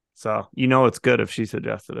 So it's good if she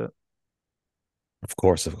suggested it. Of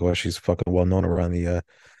course. She's fucking well known around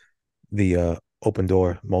the open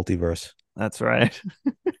door multiverse. That's right.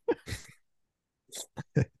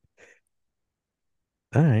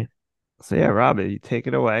 All right. So yeah, Robbie, you take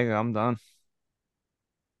it away. I'm done.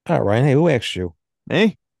 All right, Ryan. Hey, who asked you?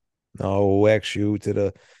 Me? No, who asked you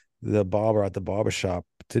to the barber at the barber shop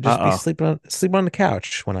to just be Uh-oh. sleeping on the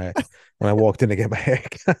couch when I walked in to get my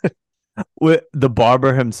haircut? With the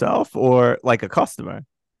barber himself or like a customer?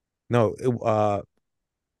 No,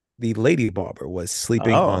 the lady barber was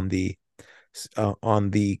sleeping Oh, on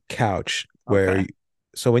the couch okay.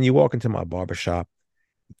 so when you walk into my barber shop,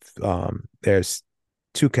 there's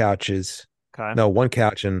two couches, Okay. no, one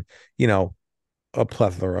couch and you know a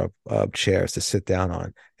plethora of chairs to sit down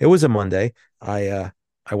on. It was a Monday. I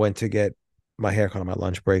went to get my haircut on my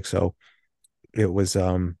lunch break, so it was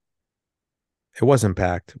it wasn't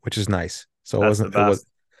packed, which is nice. So That's the it was, best.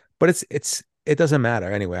 but it doesn't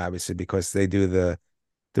matter anyway, obviously, because they do the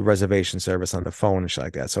reservation service on the phone and shit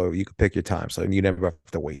like that. So you could pick your time, so you never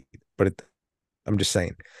have to wait. But I'm just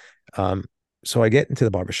saying. Um, so I get into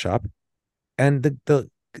the barber shop, and the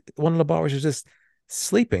one of the barbers is just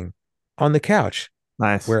sleeping on the couch,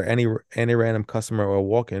 Nice. where any random customer or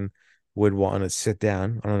walk-in would want to sit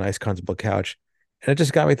down on a nice, comfortable couch. And it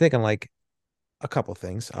just got me thinking, like, a couple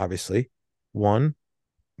things, obviously. One,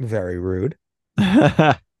 very rude.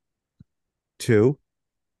 Two,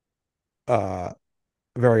 uh,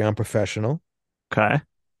 very unprofessional. Okay.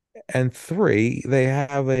 And three, they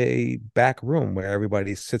have a back room where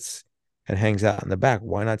everybody sits and hangs out in the back.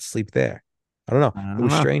 Why not sleep there? I don't know. I It don't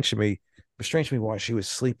was know. strange to me. It was strange to me why she was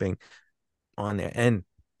sleeping on there and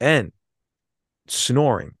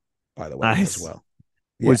snoring, by the way, as Nice. well.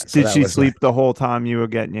 Yeah, Was so did that she was nice. sleep the whole time you were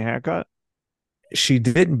getting your haircut? She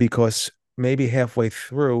didn't because maybe halfway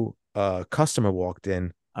through, a customer walked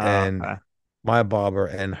in Oh, and okay. my barber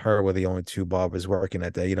and her were the only two barbers working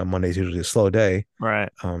that day. Monday's usually a slow day.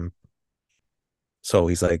 Right. Um, so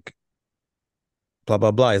he's like, blah,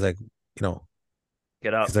 blah, blah. He's like, you know,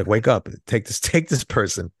 Get up. he's like, wake up, take this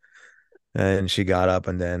person. And she got up,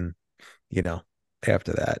 and then, you know,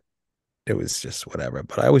 after that, it was just whatever.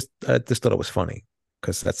 But I just thought it was funny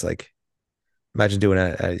because that's like, imagine doing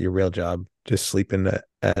that at your real job, just sleeping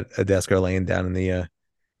at a desk or laying down in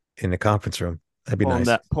the conference room. That'd be nice.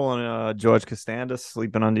 Pulling George Costanza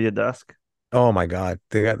sleeping under your desk. Oh my God.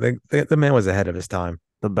 The man was ahead of his time.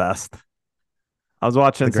 The best. I was The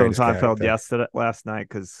watching some greatest Seinfeld character. last night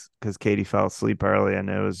because Katie fell asleep early and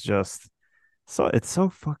it was just it's so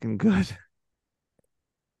fucking good.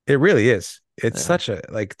 It really is. It's Yeah, such a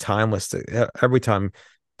like timeless every time,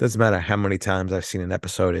 doesn't matter how many times I've seen an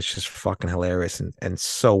episode, it's just fucking hilarious and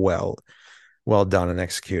so well done and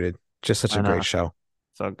executed. Just such I a great know. show.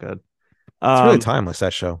 So good. It's really Um, timeless,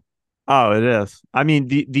 that show. oh, it is. I mean,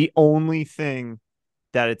 the only thing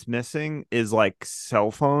that it's missing is like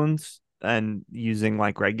cell phones and using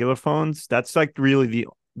like regular phones. That's like really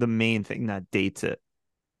the main thing that dates it.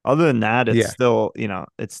 Other than that, it's Yeah, still,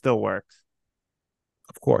 it still works.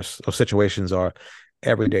 of course. Those situations are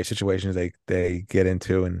everyday situations they get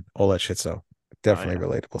into and all that shit. So Oh definitely yeah.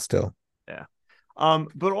 relatable still. Yeah.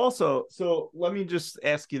 But also, so let me just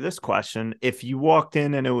ask you this question. If you walked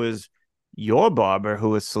in and it was your barber who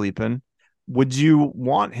was sleeping, would you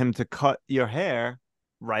want him to cut your hair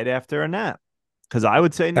right after a nap? Because I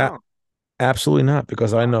would say A- no. Absolutely not,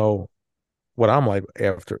 because I know what I'm like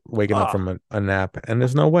after waking up Oh, from a nap, and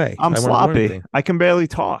there's no way I'm I want to do sloppy. anything. I can barely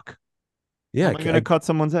talk. How Yeah, am I going to cut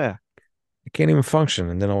someone's hair? I can't even function.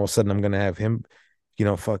 And then all of a sudden I'm gonna have him,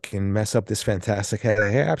 fucking mess up this fantastic head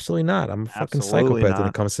of hair. Absolutely not. I'm a fucking Absolutely psychopath when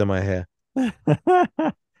it not. comes to my hair.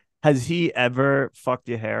 Has he ever fucked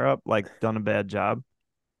your hair up, like done a bad job?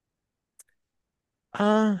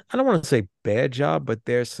 I don't want to say bad job, but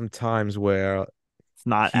there's some times where It's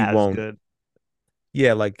not he as won't. good.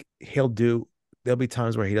 Yeah, like there'll be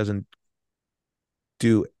times where he doesn't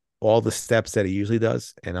do all the steps that he usually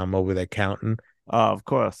does, and I'm over there counting Of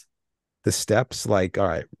course. the steps, like, all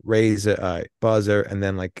right, razor, buzzer, and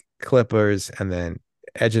then like clippers, and then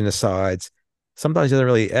edging the sides. Sometimes he doesn't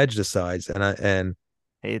really edge the sides, and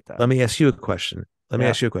Hate that. let me ask you a question. Let me Yeah.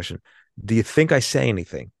 ask you a question. Do you think I say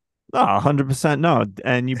anything? No, 100% no.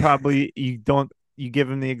 And you don't, you give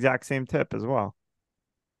him the exact same tip as well.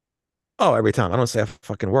 Oh, every time. I don't say a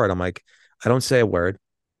fucking word. I'm like, I don't say a word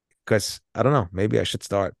because I don't know. Maybe I should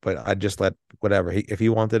start, but I just let whatever. If he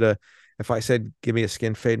wanted to, if I said, give me a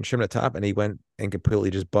skin fade and trim the top, and he went and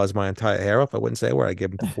completely just buzzed my entire hair off, I wouldn't say a word. I'd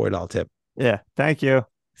give him the $40 tip. Yeah. Thank you.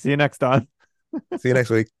 See you next time. See you next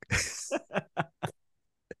week.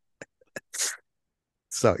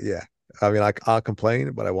 So, yeah. I mean, I'll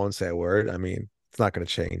complain, but I won't say a word. I mean, it's not going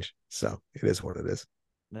to change. So it is what it is.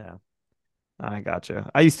 Yeah. I got you.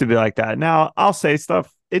 I used to be like that. Now I'll say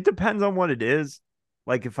stuff. It depends on what it is.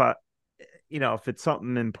 Like if it's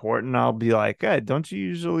something important, I'll be like, hey, don't you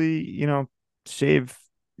usually, shave,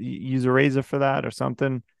 use a razor for that or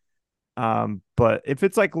something? But if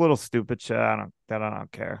it's like little stupid shit, I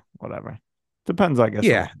don't care. Whatever. Depends, I guess, on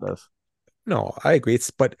Yeah. what it is. No, I agree.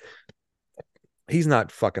 But he's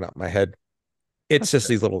not fucking up my head. It's That's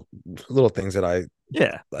just true. these little things that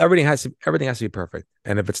Yeah. everything has to be perfect.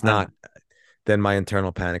 And if it's I know. not, then my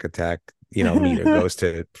internal panic attack, meter goes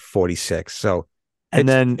to 46. So And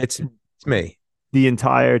then it's me. the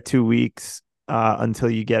entire 2 weeks until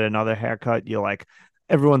you get another haircut, you're like,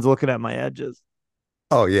 everyone's looking at my edges.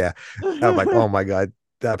 Oh yeah. I'm like, oh my God,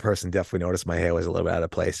 that person definitely noticed my hair was a little bit out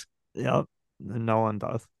of place. Yep. No one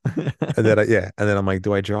does. And then yeah. And then I'm like,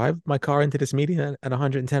 do I drive my car into this meeting at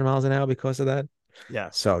 110 miles an hour because of that?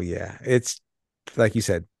 Yes. So yeah, it's like you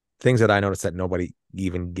said, things that I noticed that nobody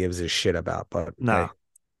even gives a shit about. But No, hey,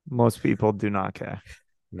 most people do not care.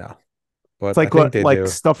 no. It's But I like think what, they like do.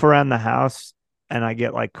 stuff around the house, and I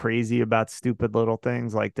get like crazy about stupid little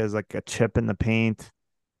things. Like there's like a chip in the paint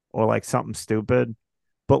or like something stupid,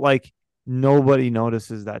 but like nobody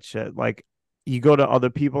notices that shit. Like you go to other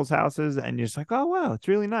people's houses and you're just like, oh wow, it's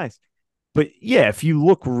really nice. But yeah, if you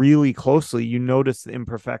look really closely, you notice the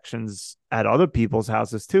imperfections at other people's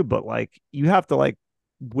houses too. But like you have to like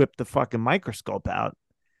whip the fucking microscope out.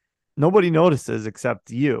 Nobody notices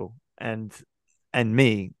except you and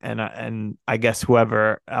me and I guess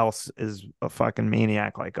whoever else is a fucking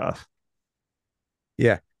maniac like us.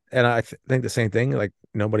 Yeah. And I think the same thing. Like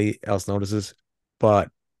nobody else notices, but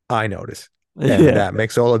I notice. And Yeah, that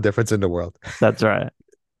makes all the difference in the world. that's right.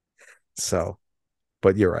 So,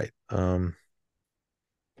 but you're right.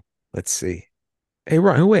 Let's see. Hey,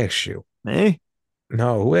 Ron, who asked you? Me?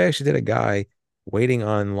 No, who actually did a guy waiting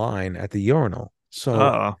online at the urinal?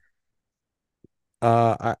 So,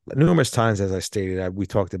 Oh, numerous times, as I stated, we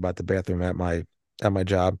talked about the bathroom at my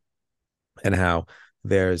job and how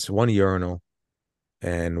there's one urinal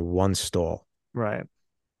and one stall. right,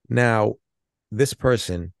 Now, this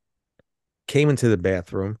person came into the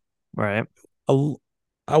bathroom. right. a-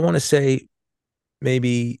 I want to say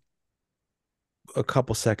maybe a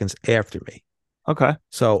couple seconds after me. Okay.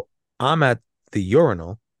 So I'm at the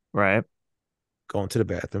urinal, Right. going to the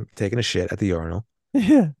bathroom, taking a shit at the urinal.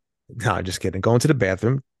 Yeah. No, I'm just kidding. Going to the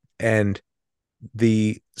bathroom, and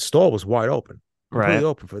the stall was wide open, completely Right.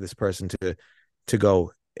 open for this person to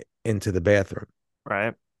go into the bathroom.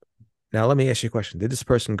 Right. Now, let me ask you a question. Did this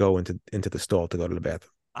person go into the stall to go to the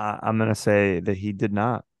bathroom? I'm gonna say that he did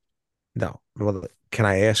not. No. Well, can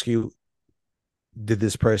I ask you, did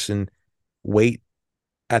this person wait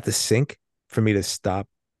at the sink for me to stop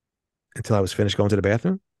until I was finished going to the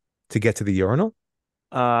bathroom to get to the urinal?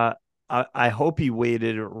 Uh, I hope he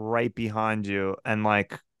waited right behind you and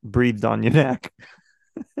like breathed on your neck.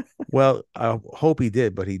 Well, I hope he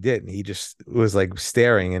did, but he didn't. He just was like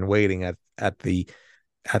staring and waiting at the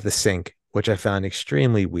sink, which I found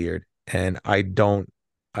extremely weird. And I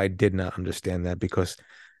did not understand that because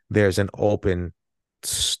there's an open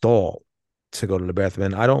stall to go to the bathroom.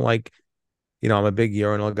 And I don't like, I'm a big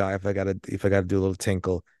urinal guy. If I gotta do a little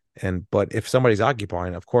tinkle. But if somebody's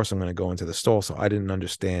occupying, of course I'm gonna go into the stall. So I didn't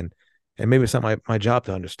understand. And maybe it's not my job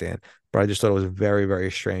to understand, but I just thought it was very,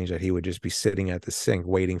 very strange that he would just be sitting at the sink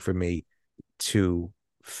waiting for me to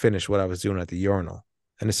finish what I was doing at the urinal.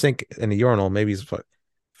 And the sink and the urinal maybe is what,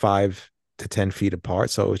 5 to 10 feet apart.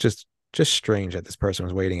 So it was just strange that this person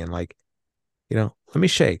was waiting and like, let me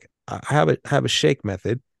shake. I have a shake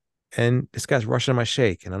method, and this guy's rushing my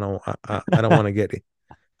shake, and I don't want to get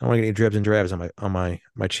any dribs and drabs on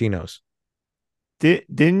my chinos.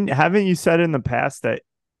 Didn't haven't you said in the past that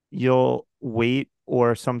you'll wait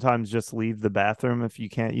or sometimes just leave the bathroom if you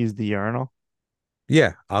can't use the urinal?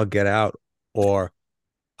 Yeah, I'll get out, or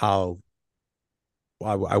I'll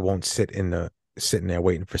I won't sitting there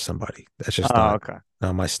waiting for somebody. That's just Oh, not okay.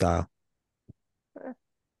 not my style.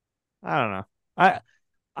 I don't know.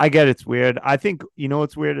 I get it's weird. I think you know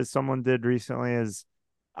what's weird is someone did recently is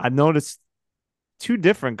I've noticed two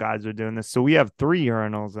different guys are doing this. So we have three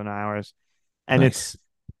urinals in ours, and Nice.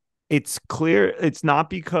 it's clear it's not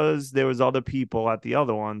because there was other people at the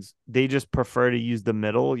other ones. They just prefer to use the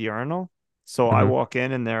middle urinal. So I Hmm. walk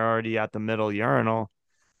in and they're already at the middle urinal.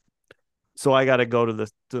 So I got to go to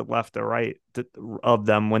the left or right of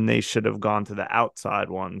them when they should have gone to the outside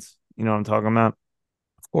ones. You know what I'm talking about?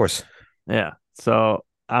 Of course. Yeah. So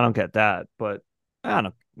I don't get that, but I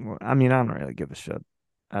don't. I mean, I don't really give a shit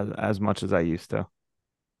as much as I used to.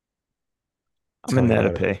 I'm Tell in me there to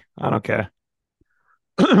about it. pee. I don't care.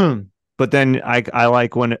 But then I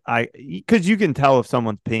like when I because you can tell if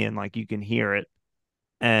someone's peeing, like you can hear it,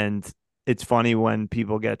 and it's funny when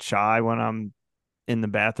people get shy when I'm in the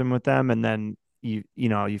bathroom with them, and then you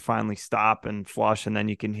finally stop and flush, and then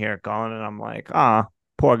you can hear it going, and I'm like, ah,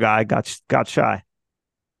 poor guy got shy.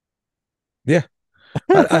 Yeah.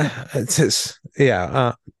 It's just,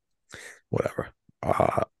 yeah. Whatever.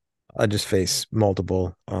 Uh, I just face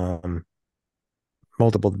multiple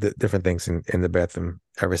different things in the bathroom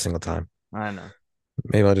every single time. I know.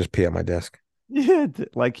 Maybe I'll just pee at my desk. Yeah,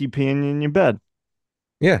 like you peeing in your bed.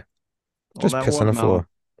 Yeah, All just that piss on the watermelon. floor.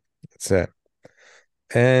 That's it.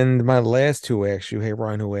 And my last who asked you, hey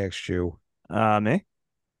Ryan, who asked you? Me.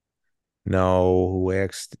 No, who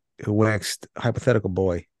asked hypothetical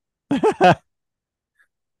boy to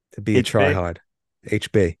be a HB. tryhard.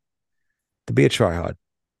 HB. To be a tryhard.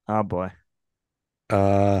 Oh boy.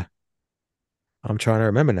 Uh I'm trying to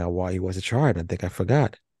remember now why he was a tryhard. I think I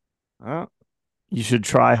forgot. Oh, you should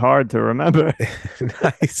try hard to remember.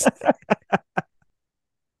 Nice.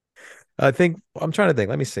 I'm trying to think.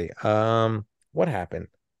 Let me see. What happened?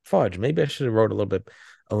 Fudge. Maybe I should have wrote a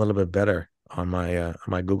little bit better on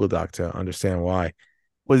my Google Doc to understand why.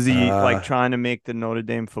 Was he like Uh trying to make the Notre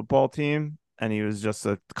Dame football team and he was just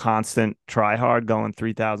a constant try hard going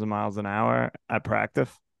 3,000 miles an hour at practice?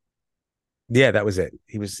 yeah, that was it.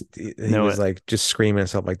 He Knew was it. like just screaming and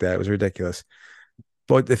stuff like that. It was ridiculous.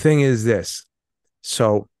 But the thing is this.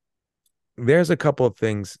 So there's a couple of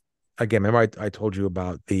things. Again, remember I told you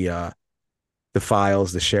about the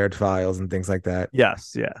files, the shared files and things like that.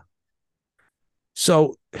 Yes. Yeah.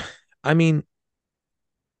 So I mean,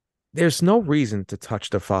 there's no reason to touch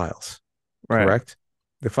the files, Right. correct?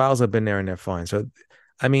 The files have been there and they're fine. So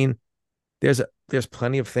I mean, there's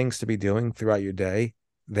plenty of things to be doing throughout your day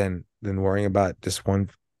than worrying about just one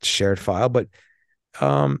shared file. But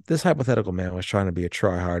this hypothetical man was trying to be a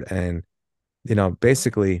tryhard and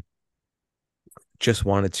basically just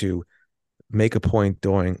wanted to make a point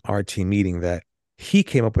during our team meeting that he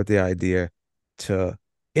came up with the idea to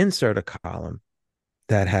insert a column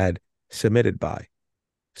that had submitted by.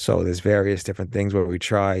 So there's various different things where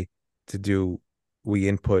we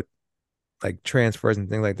input like transfers and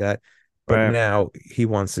things like that. But Right. now he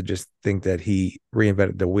wants to just think that he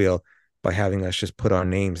reinvented the wheel by having us just put our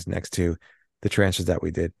names next to the transfers that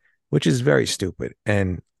we did, which is very stupid.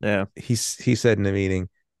 And Yeah. he said in the meeting,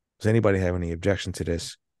 does anybody have any objection to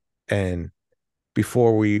this? And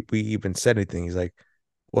before we even said anything, he's like,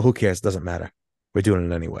 well, who cares? It doesn't matter. We're doing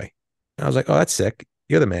it anyway. And I was like, oh, that's sick.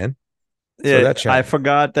 You're the man. So Yeah. that I chat.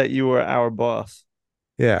 forgot that you were our boss.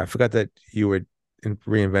 Yeah, I forgot that you were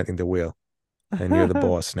reinventing the wheel and you're the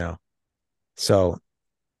boss now. So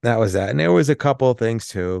that was that. And there was a couple of things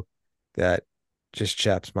too that just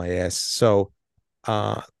chaps my ass. So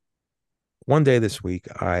uh one day this week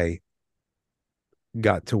I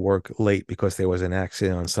got to work late because there was an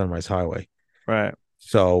accident on Sunrise Highway. Right.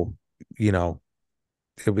 So, you know,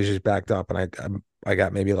 it was just backed up and I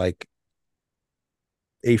got maybe like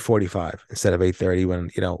 8:45 instead of 8:30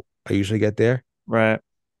 when, I usually get there. Right.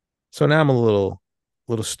 So now I'm a little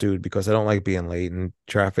stewed because I don't like being late and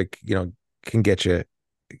traffic, can get you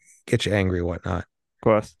angry and whatnot. Of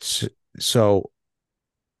course. So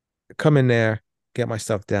come in there, get my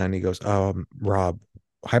stuff down. He goes, Rob,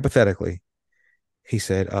 hypothetically, he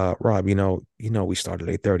said, Rob, we started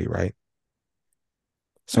at 8:30, right?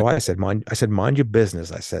 So I said, mind your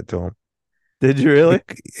business. I said to him, Did you really?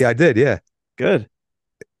 yeah, I did. Yeah. Good.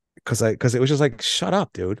 Cause it was just like, shut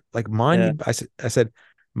up, dude. Like, Yeah. I said,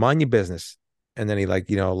 mind your business. And then he like,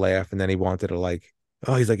 laughed and then he wanted to like,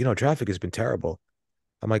 oh, he's like, traffic has been terrible.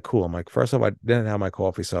 I'm like, cool. I'm like, first off, I didn't have my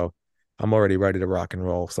coffee, so I'm already ready to rock and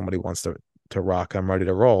roll. If somebody wants to rock, I'm ready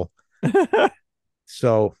to roll.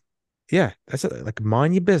 So yeah, that's it. Like,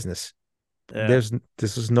 mind your business. Yeah.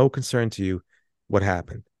 This is no concern to you what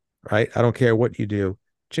happened, right? I don't care what you do,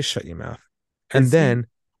 just shut your mouth. And Is he? then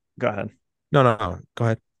Go ahead. No, no, no. Go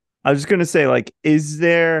ahead. I was just gonna say, like, is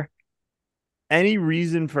there any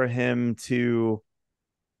reason for him to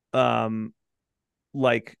um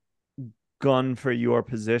like gun for your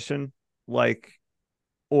position? Like,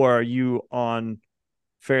 or are you on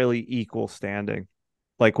fairly equal standing?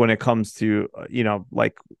 Like when it comes to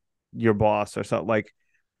like your boss or something, like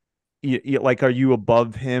like, are you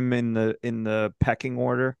above him in the pecking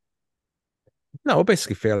order? No, we're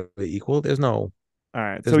basically fairly equal. All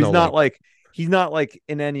right. So There's no like, he's not like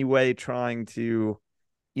in any way trying to,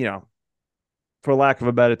 you know, for lack of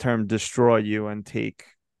a better term, destroy you and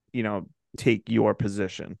you know, take your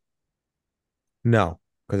position. no,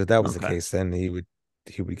 because if that was the Okay. case, then he would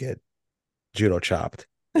get judo chopped.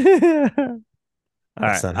 All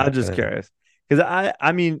That's right. not I'm just happening. curious. Because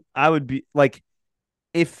I mean, I would be like,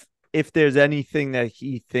 if there's anything that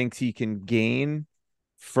he thinks he can gain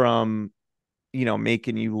from,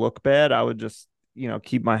 making you look bad, I would just,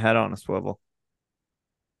 keep my head on a swivel.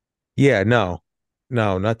 Yeah, no,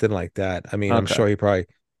 no, nothing like that. I mean, I'm Okay. sure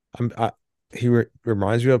I'm, I,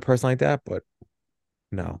 reminds me of a person like that, but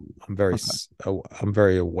no, Okay. I'm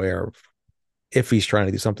very aware of if he's trying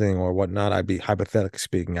to do something or whatnot. I'd be hypothetically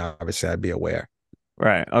speaking, obviously, I'd be aware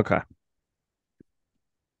Right. Okay.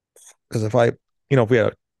 because if we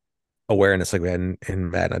had awareness like we had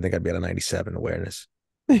in Madden, I think I'd be at a 97 awareness,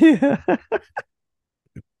 Yeah.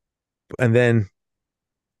 and then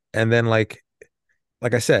like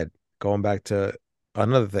I said, going back to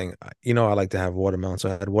another thing, I like to have watermelon. So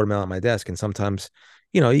I had watermelon at my desk, and sometimes,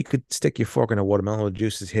 you could stick your fork in a watermelon, the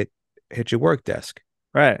juices hit your work desk.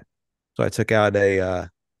 Right. So I took out a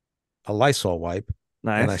Lysol wipe,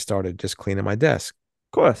 and I Nice. started just cleaning my desk.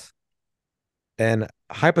 Of course. And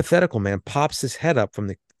hypothetical man pops his head up from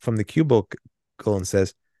the cubicle and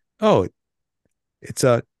says, "Oh, it's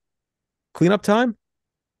a cleanup time."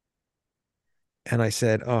 And I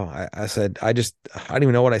said, "Oh, I said, I don't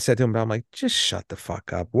even know what I said to him, but I'm like, just shut the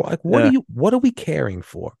fuck up. Yeah. What are we caring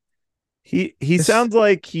for? He This, sounds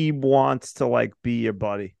like he wants to like be your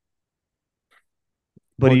buddy,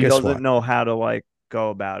 but well, he guess doesn't what? know how to like go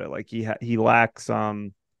about it. Like he lacks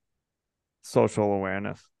social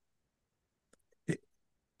awareness.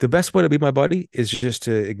 The best way to be my buddy is just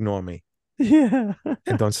to ignore me Yeah.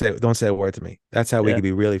 and don't say a word to me. That's how we Yeah. could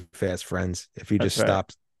be really fast friends if you That's just right.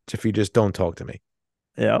 stop, if you just don't talk to me.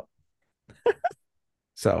 Yeah.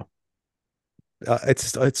 So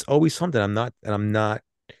it's always something. I'm not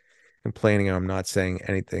complaining, and I'm not saying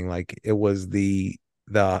anything. Like it was the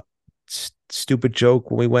stupid joke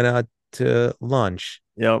when we went out to lunch.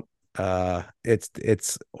 Yep.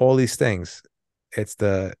 It's all these things. It's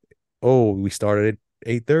the we started at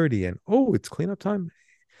 8:30 and it's cleanup time.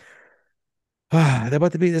 There's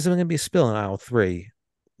going to be a spill in aisle 3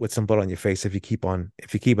 with some blood on your face if you keep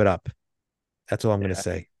it up. That's all I'm going to Yeah.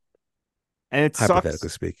 say, And it hypothetically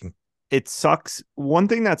sucks. speaking. It sucks. One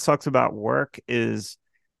thing that sucks about work is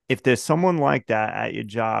if there's someone like that at your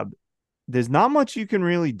job, there's not much you can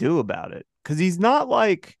really do about it because he's not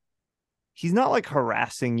like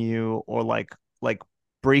harassing you or like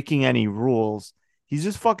breaking any rules. He's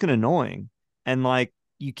just fucking annoying. And like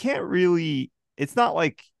you can't really it's not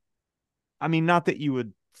like, I mean, not that you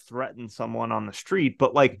would threaten someone on the street,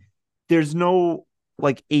 but like there's no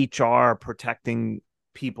like HR protecting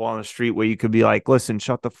people on the street where you could be like, listen,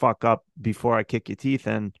 shut the fuck up before I kick your teeth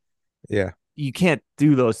in. Yeah, You can't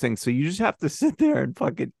do those things. So you just have to sit there and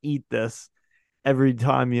fucking eat this every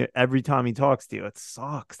time he talks to you. It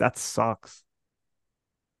sucks. That sucks.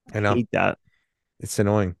 I I know. hate that. It's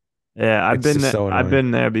annoying. Yeah, I've It's been just there, so I've annoying.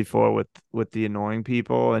 been there before with the annoying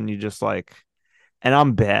people, and you just like, and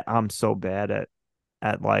I'm so bad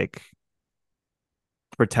at like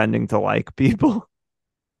pretending to like people.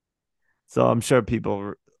 So I'm sure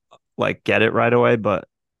people like get it right away, but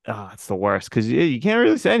it's the worst because you can't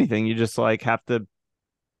really say anything. You just like have to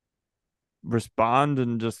respond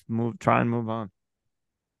and just try and move on.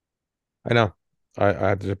 I know. I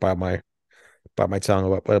have to just bite my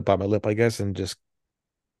tongue, bite my lip, I guess, and just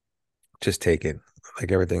take it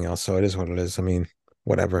like everything else. So it is what it is. I mean,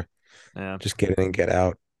 whatever. Yeah. Just get in and get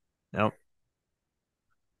out. Nope.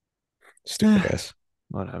 Stupid ass.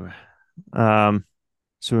 Whatever. Um,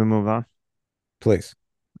 so we move on. Please.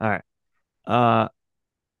 All right. Uh,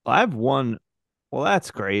 I have one. Well,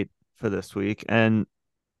 that's great for this week, and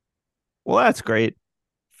well, that's great.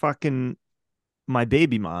 Fucking my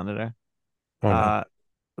baby monitor. Oh no. Uh,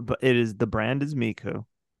 but the brand is Miku,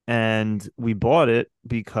 and we bought it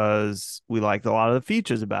because we liked a lot of the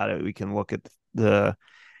features about it. We can look at the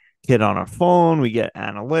kid on our phone. We get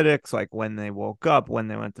analytics like when they woke up, when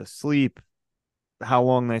they went to sleep, how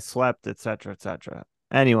long they slept, etc., etc.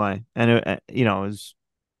 Anyway, and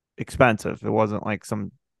it expensive. It wasn't like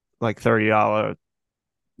some like $30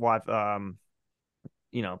 wi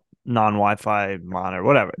non-Wi-Fi monitor,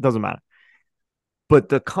 whatever. It doesn't matter. But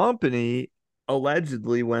the company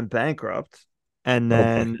allegedly went bankrupt and Oh boy.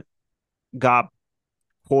 then got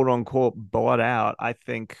quote unquote bought out. I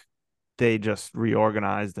think they just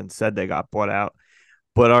reorganized and said they got bought out,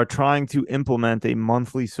 but are trying to implement a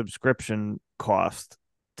monthly subscription cost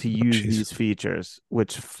to Oh use jeez. these features,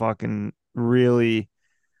 which fucking really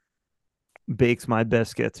bakes my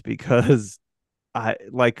biscuits because I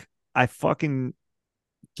like I fucking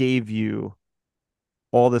gave you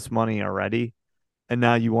all this money already and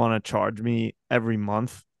now you want to charge me every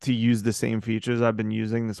month to use the same features I've been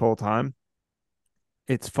using this whole time.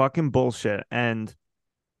 It's fucking bullshit. And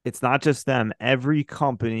it's not just them. Every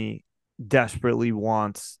company desperately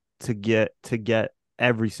wants to get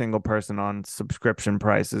every single person on subscription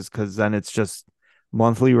prices because then it's just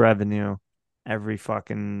monthly revenue every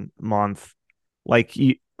fucking month. Like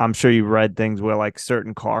I'm sure you read things where like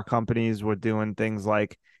certain car companies were doing things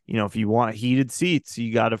like, if you want heated seats,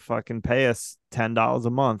 you got to fucking pay us $10 a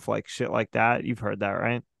month, like shit like that. You've heard that,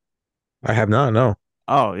 right? I have not. No.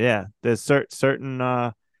 Oh yeah, there's certain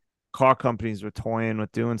car companies were toying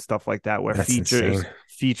with doing stuff like that where That's insane.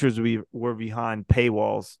 features we were behind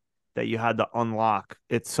paywalls that you had to unlock.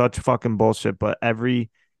 It's such fucking bullshit, but every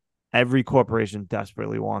corporation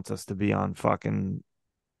desperately wants us to be on fucking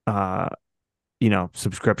uh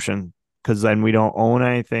subscription because then we don't own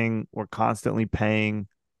anything. We're constantly paying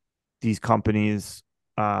these companies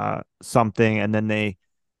something and then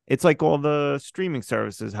it's like all the streaming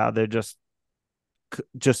services how they're just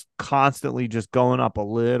constantly just going up a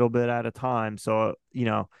little bit at a time. So,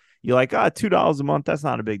 you're like, $2 a month, that's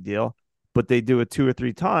not a big deal. But they do it 2 or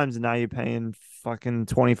 3 times, and now you're paying fucking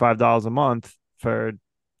 $25 a month for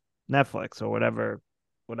Netflix or whatever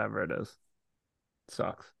it is. It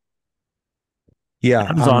sucks. Yeah.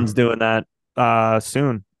 Amazon's doing that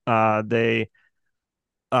soon. They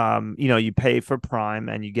you pay for Prime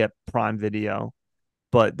and you get Prime Video,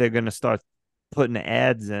 but they're gonna start putting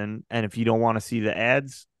ads in, and if you don't want to see the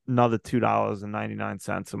ads, another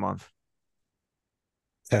 $2.99 a month.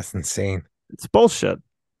 That's insane. It's bullshit.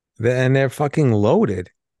 And they're fucking loaded.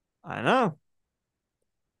 I know.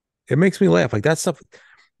 It makes me laugh. Like that stuff,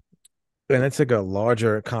 and it's like a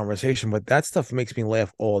larger conversation, but that stuff makes me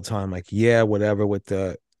laugh all the time. Like, yeah, whatever with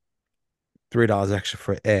the $3 extra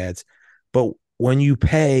for ads. But when you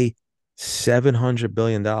pay $700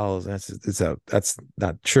 billion, that's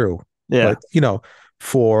not true. Yeah. But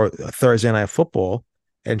for Thursday night football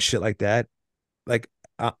and shit like that, like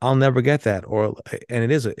I'll never get that. And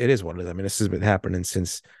it is what it is. I mean, this has been happening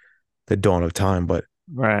since the dawn of time. But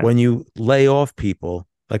Right. when you lay off people,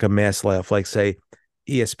 like a mass layoff, like say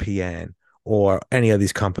ESPN or any of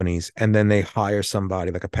these companies, and then they hire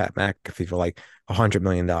somebody like a Pat McAfee for like $100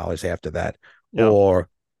 million after that, Yep. or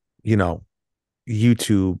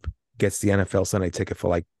YouTube gets the NFL Sunday ticket for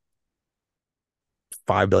like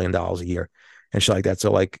 $5 billion a year and shit like that.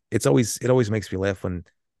 So like it always makes me laugh when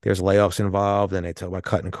there's layoffs involved and they talk about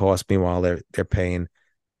cutting costs. Meanwhile, they're paying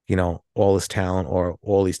all this talent or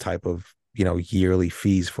all these type of yearly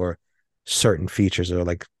fees for certain features or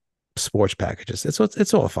like sports packages.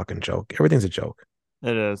 It's all a fucking joke. Everything's a joke.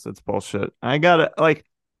 It is. It's bullshit. I gotta like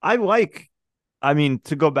I like I mean,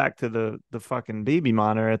 to go back to the fucking baby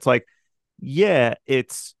monitor, it's like, yeah,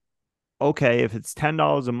 it's okay if it's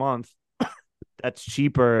 $10 a month, that's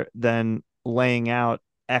cheaper than laying out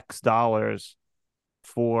X dollars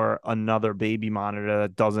for another baby monitor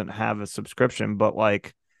that doesn't have a subscription. But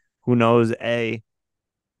like, who knows? They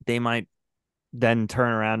might then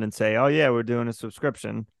turn around and say, "Oh yeah, we're doing a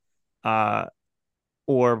subscription," uh,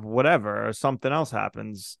 or whatever, or something else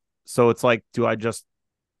happens. So it's like, do I just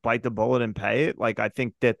bite the bullet and pay it? Like, I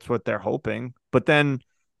think that's what they're hoping. But then,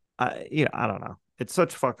 I don't know. It's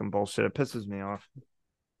such fucking bullshit. It pisses me off.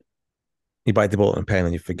 You bite the bullet and pay, and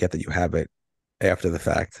then you forget that you have it after the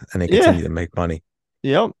fact, and they Yeah. continue to make money.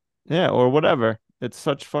 Yep. Yeah. Or whatever. It's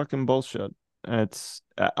such fucking bullshit. It's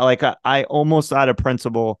like I almost out of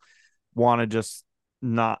principle want to just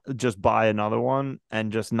buy another one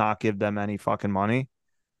and just not give them any fucking money.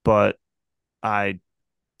 But I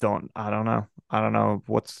I don't know. I don't know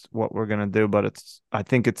what we're gonna do, but I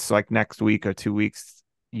think it's like next week or 2 weeks.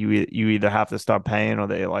 You either have to start paying or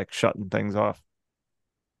they like shutting things off.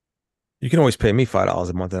 You can always pay me $5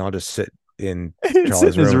 a month, and I'll just sit in Sit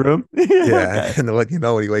Charlie's in his room. room. Yeah, Okay. and they'll let you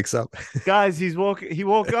know when he wakes up. Guys, he woke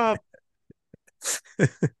up.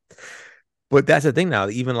 But that's the thing now.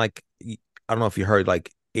 Even like I don't know if you heard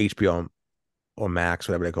like HBO or Max,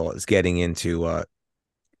 whatever they call it, is getting into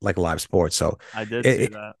like live sports. So I did see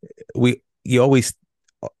it, that. we you always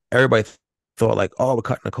everybody thought like, oh, we're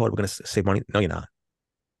cutting the cord, we're gonna save money. No, you're not.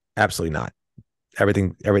 Absolutely not.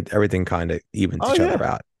 Everything kind of evens Oh each yeah. other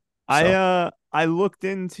out. So I looked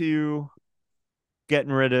into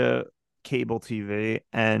getting rid of cable TV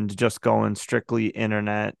and just going strictly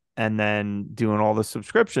internet and then doing all the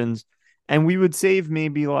subscriptions. And we would save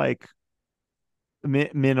maybe like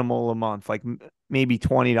minimal a month, like maybe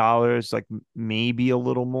 $20, like maybe a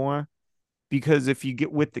little more. Because if you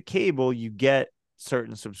get with the cable, you get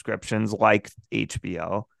certain subscriptions like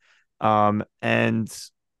HBO. And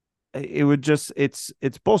it would just it's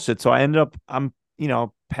bullshit. So I ended up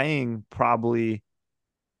paying probably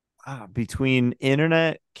between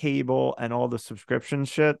internet, cable, and all the subscription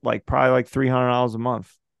shit, like probably like $300 a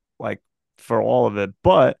month, like for all of it.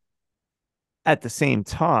 But at the same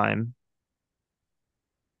time,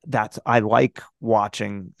 I like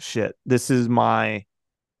watching shit. This is my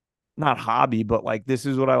not hobby, but like this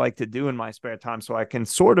is what I like to do in my spare time. So I can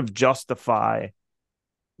sort of justify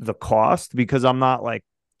the cost because I'm not like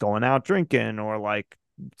going out drinking or like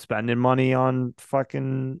spending money on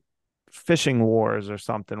fucking fishing wars or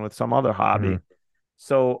something with some other hobby. mhm.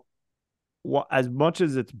 So as much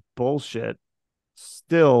as it's bullshit,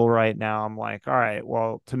 still right now I'm like, all right,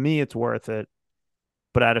 well, to me it's worth it.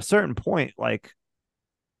 But at a certain point, like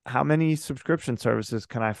how many subscription services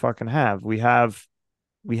can I fucking have? We have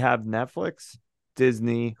Netflix,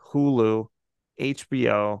 Disney, Hulu,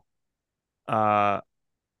 HBO, uh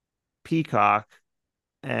Peacock,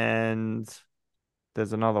 and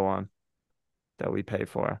there's another one that we pay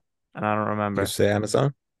for. And I don't You remember. say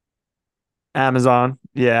Amazon? Amazon.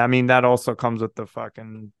 Yeah, I mean that also comes with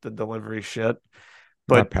the delivery shit.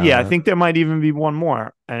 But Not yeah, I Paramount. think there might even be one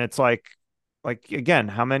more. And it's like again,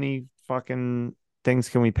 how many fucking things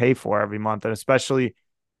can we pay for every month? And especially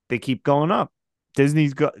they keep going up.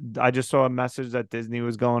 I just saw a message that Disney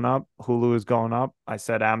was going up, Hulu is going up. I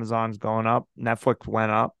said Amazon's going up, Netflix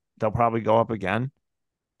went up. They'll probably go up again.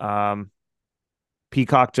 Um,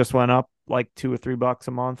 Peacock just went up like $2 or $3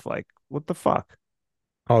 a month. Like, what the fuck?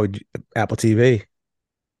 Oh, Apple TV.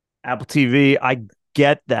 Apple TV, I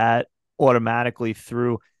get that automatically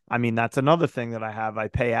through. I mean, that's another thing that I have. I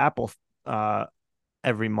pay Apple uh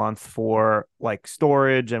every month for like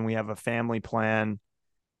storage, and we have a family plan,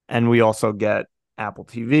 and we also get Apple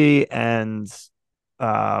TV and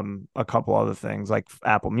a couple other things like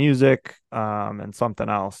Apple Music and something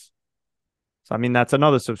else. So I mean, that's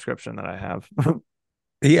another subscription that I have.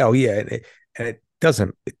 Yeah, oh yeah, and it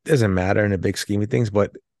doesn't matter in the big scheme of things,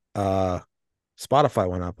 but uh Spotify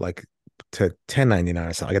went up like to 10.99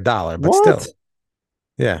 or something, like $1, but What? still,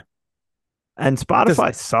 yeah, And it doesn't.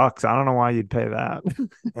 Spotify sucks. I don't know why you'd pay that.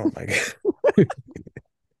 Oh my God.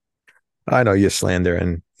 I know you're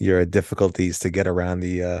slandering your difficulties to get around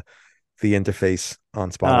the interface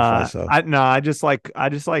on Spotify. So, I no, I just like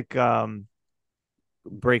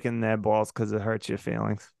breaking their balls because it hurts your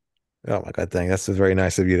feelings. oh my God, dang, that's very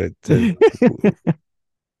nice of you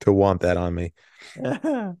to want that on me.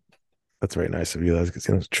 That's very nice of you.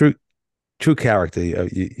 That's true character.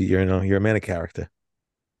 You're a man of character.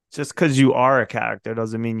 Just because you are a character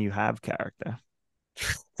doesn't mean you have character.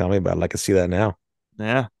 Tell me about it. I can see that now.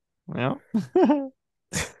 Yeah. Well.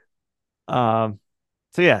 um.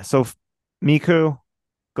 So yeah. So Miku,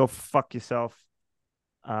 go fuck yourself.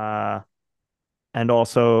 Uh. And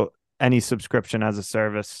also any subscription as a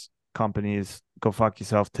service companies, go fuck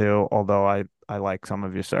yourself too. Although I like some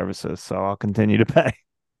of your services, so I'll continue to pay.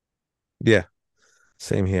 Yeah,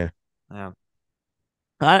 same here. Yeah.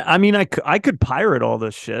 I mean I could pirate all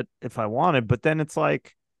this shit if I wanted, but then it's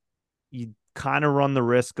like you kind of run the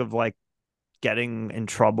risk of like getting in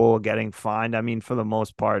trouble, getting fined. I mean, for the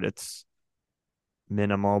most part, it's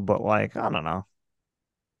minimal, but like, I don't know.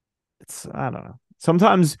 I don't know.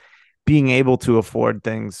 Sometimes being able to afford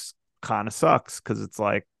things kind of sucks because it's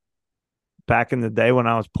like back in the day when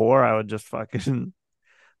I was poor, I would just fucking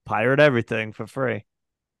pirate everything for free.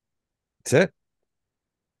 That's it.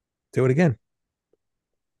 Do it again.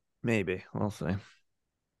 Maybe we'll see.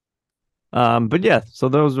 But yeah, so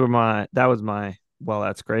that was my, well,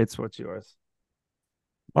 that's great. So what's yours?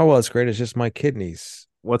 Oh well, it's great. It's just my kidneys.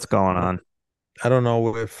 What's going I on? I don't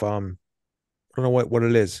know if I don't know what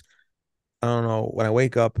it is. I don't know. When I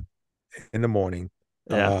wake up in the morning,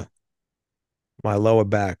 Yeah. uh, my lower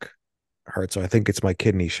back hurts. So I think it's my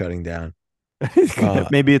kidney shutting down.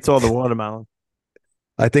 Maybe it's all the watermelon.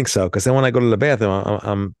 I think so. Because then when I go to the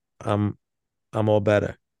bathroom, I'm I'm all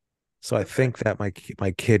better. So I Okay. think that my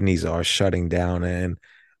kidneys are shutting down, and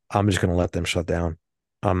I'm just gonna let them shut down.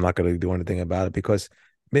 I'm not gonna do anything about it because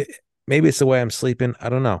may, maybe it's the way I'm sleeping. I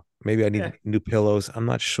don't know. Maybe I Yeah. need new pillows. I'm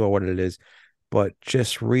not sure what it is, but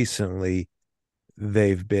just recently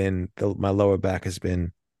my lower back has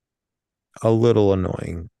been a little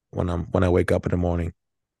annoying when I wake up in the morning.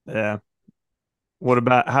 Yeah. What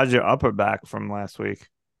about how's your upper back from last week?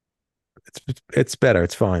 It's better.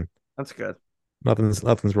 It's fine. That's good.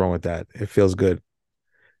 Nothing's wrong with that. It feels good.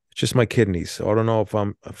 It's just my kidneys. So I don't know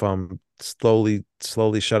if I'm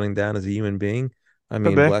slowly shutting down as a human being. I Could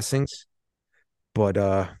mean, be. blessings, but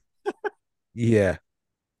yeah,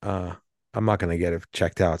 uh, I'm not gonna get it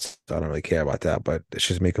checked out. So I don't really care about that. But it's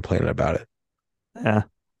just me complaining about it. Yeah.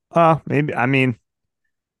 Maybe I mean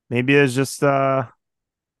maybe there's just a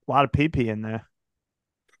lot of pee pee in there.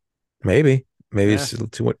 Maybe Yeah. it's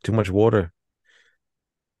too much water.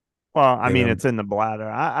 Well, I Maybe mean I'm it's in the bladder.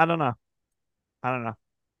 I don't know. I don't know.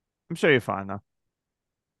 I'm sure you're fine though.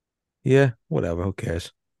 yeah, whatever. Who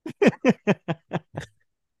cares?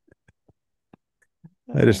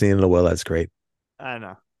 I just need to know. Well, that's great. I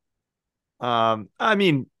know. I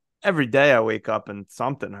mean, every day I wake up and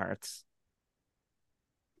something hurts.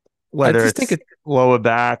 I Whether just think it's it. lower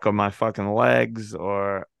back or my fucking legs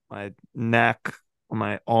or my neck or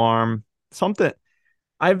my arm. Something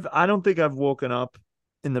I don't think I've woken up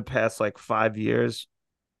in the past like 5 years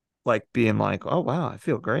like being like, oh wow, I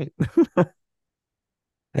feel great.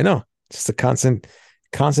 I know. Just the constant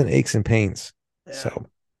aches and pains. Yeah. So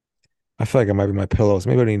I feel like it might be my pillows.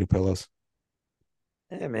 Maybe I need new pillows.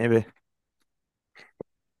 Yeah, maybe.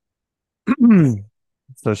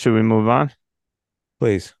 So should we move on?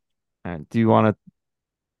 Please. All right. Do you want to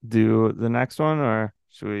do the next one or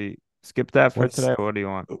should we skip that for What's today? What do you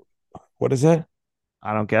want? what is that?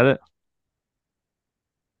 I don't get it.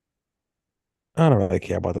 I don't really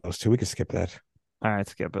care about those two. We can skip that. All right,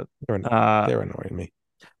 skip it. They're Uh, they're annoying me.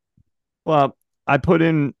 well, I put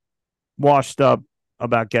in washed up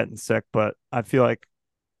about getting sick, but I feel like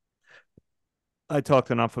I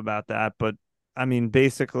talked enough about that. But I mean,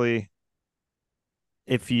 basically,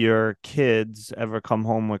 if your kids ever come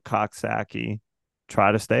home with Coxsackie,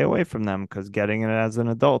 try to stay away from them because getting it as an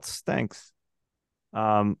adult stinks.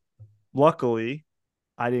 Um, luckily,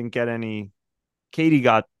 I didn't get any. Katie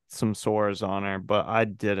got some sores on her, but I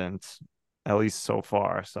didn't, at least so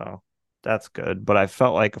far. So that's good. But I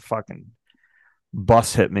felt like a fucking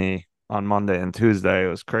bus hit me on Monday and Tuesday. It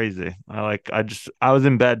was crazy. I was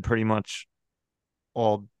in bed pretty much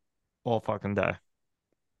all all fucking day.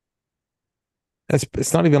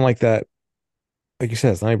 It's not even like that. Like you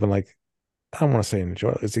said, it's not even like I don't want to say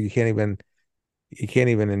enjoy. It's like you can't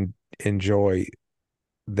even enjoy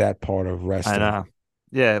that part of I resting. know.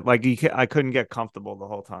 Yeah, I couldn't get comfortable the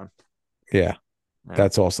whole time. Yeah, Yeah.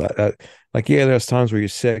 that's also like yeah. There's times where you're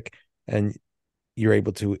sick and you're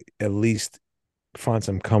able to at least find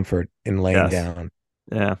some comfort in laying Yes. down.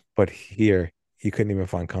 Yeah. But here, you couldn't even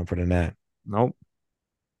find comfort in that. Nope.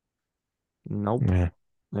 Nope. Yeah.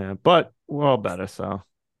 Yeah. But we're all better, so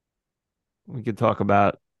we could talk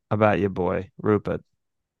about your boy, Rupert.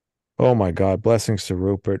 Oh my God, blessings to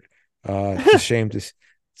Rupert. It's a shame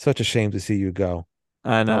such a shame to see you go.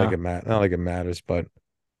 I know. Not like it matters, but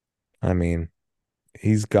I mean,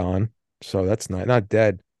 he's gone, so that's not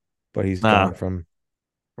dead, but he's Nah, gone from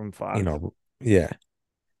from you Fox. know, yeah.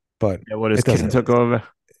 But Yeah, what his it kid doesn't. took over.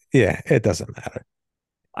 Yeah, it doesn't matter.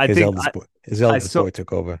 I think His I eldest saw boy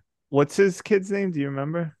took over. what's his kid's name? Do you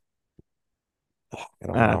remember? I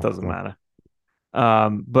don't It know. doesn't matter.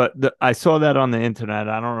 But I saw that on the internet.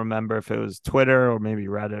 I don't remember if it was Twitter or maybe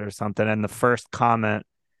Reddit or something. And the first comment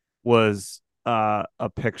was a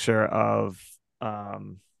picture of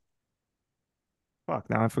um fuck,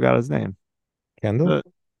 now I forgot his name. Kendall. The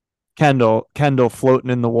Kendall floating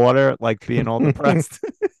in the water, like being all depressed.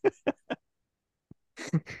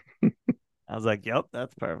 I was like, yep,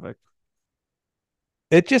 that's perfect.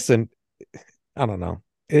 It just an I don't know.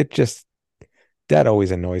 It just that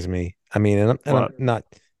always annoys me. I mean, and What?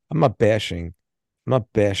 I'm not bashing I'm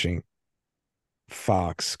not bashing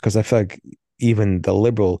Fox because I feel like even the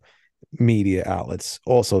liberal media outlets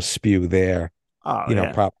also spew their, Oh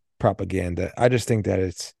yeah. propaganda. I just think that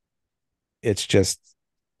it's just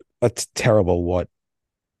it's terrible what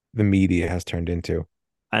the media has turned into.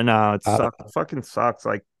 I know it Uh, sucks. Fucking sucks.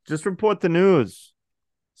 Like, just report the news.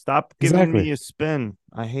 Stop giving exactly. me a spin.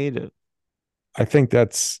 I hate it. I think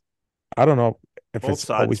that's I don't know if Both it's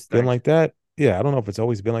sides always been stink. like that. Yeah, I don't know if it's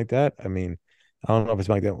always been like that. I mean, I don't know if it's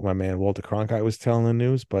like that what my man Walter Cronkite was telling the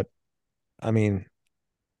news, but I mean,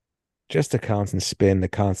 just the constant spin, the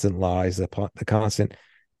constant lies, the constant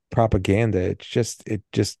propaganda. It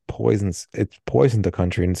just poisoned the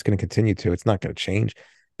country and it's going to continue to. It's not going to change.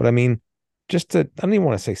 But I mean, I don't even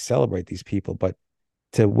want to say celebrate these people, but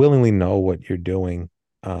to willingly know what you're doing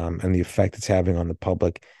and the effect it's having on the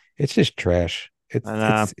public, it's just trash.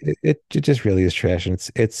 And It just really is trash, and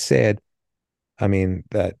it's sad. I mean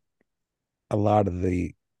that a lot of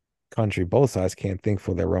the country, both sides, can't think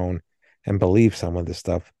for their own and believe some of this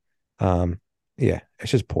stuff. Um, yeah,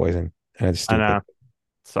 it's just poison and it's I stupid. know.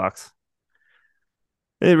 Sucks.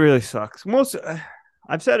 It really sucks.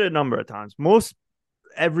 I've said it a number of times. Most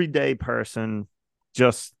everyday person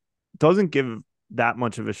just doesn't give that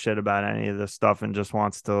much of a shit about any of this stuff and just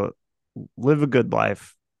wants to live a good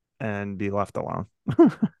life and be left alone.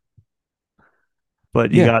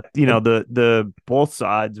 But you Yeah, got, the both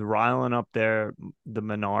sides riling up the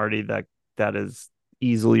minority that is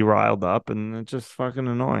easily riled up, and it's just fucking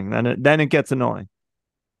annoying. Then it gets annoying.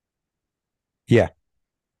 yeah,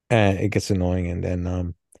 and it gets annoying. And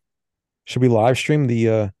then should we live stream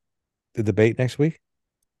the debate next week?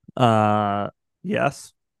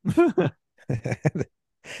 Yes. That'd be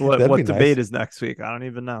What debate nice. is next week? I don't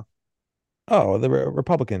even know. Oh, the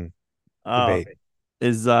Republican Oh, debate.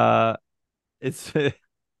 is it's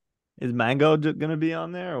is Mango gonna be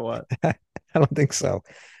on there or what? I don't think so.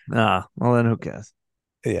 Well then who cares?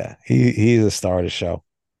 Yeah, he's a star of the show.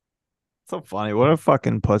 So funny. What a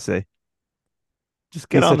fucking pussy. Just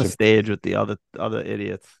get He's on such the a stage with the other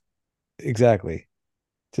idiots. exactly.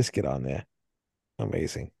 Just get on there.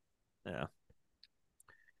 Amazing. Yeah.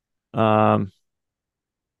 Um.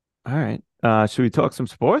 All right. Should we talk some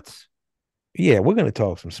sports? Yeah, we're gonna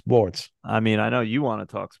talk some sports. I mean, I know you want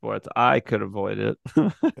to talk sports. I could avoid it.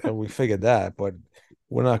 And we figured that, but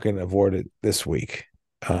we're not going to avoid it this week.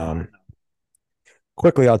 No.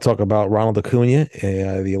 Quickly, I'll talk about Ronald Acuna,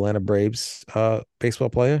 the Atlanta Braves baseball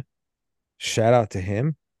player. Shout out to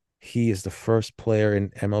him. He is the first player in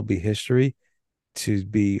MLB history to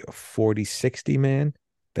be a 40-60 man.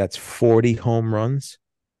 That's 40 home runs,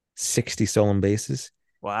 60 stolen bases,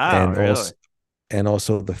 Wow, and really?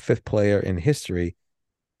 also the fifth player in history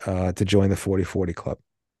to join the 40-40 club.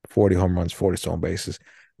 40 home runs, 40 stolen bases,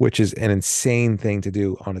 which is an insane thing to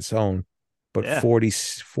do on its own. But Yeah,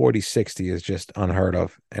 40-60 is just unheard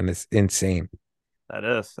of, and it's insane. that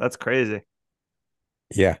is. That's crazy.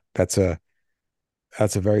 Yeah, that's a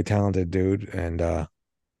very talented dude, and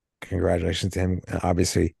congratulations to him.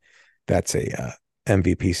 Obviously, that's a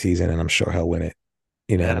MVP season, and I'm sure he'll win it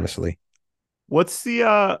Yeah. unanimously. What's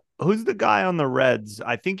the who's the guy on the Reds?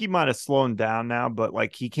 I think he might have slowed down now, but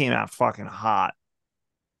like he came out fucking hot.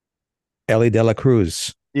 Ellie De La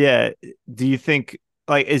Cruz. Yeah. Do you think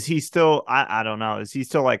like is he still I don't know. Is he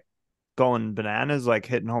still like going bananas, like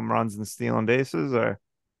hitting home runs and stealing bases, or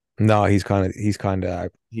No, he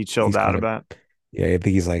chilled he's out kind of about? yeah. I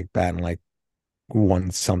think he's like batting like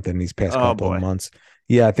one something these past Oh couple of boy. months.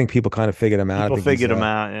 Yeah, I think people kind of figured him out. I People think he's figured him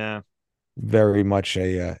out, yeah. very much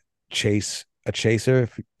a chaser,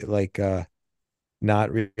 like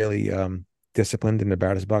not really disciplined in the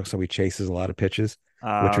batter's box, so he chases a lot of pitches,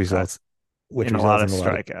 which Okay. results In a lot of in a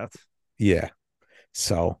lot of strikeouts. yeah.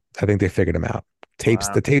 So I think they figured him out. The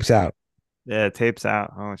Wow. tape's out, Yeah, tapes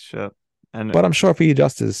out. Oh shit. And but I'm sure if he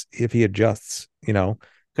adjusts,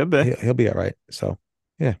 could be. he'll be all right. So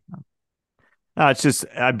yeah, No, it's just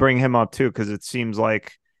I bring him up too because it seems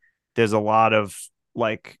like there's a lot of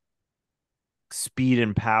like speed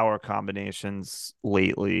and power combinations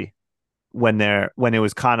lately when it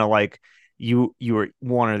was kind of like you were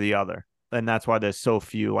one or the other. And that's why there's so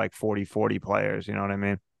few like 40-40 players, you know what I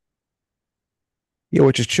mean? yeah,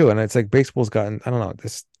 which is true, and it's like baseball's gotten I don't know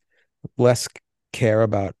this less care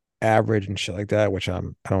about average and shit like that, which I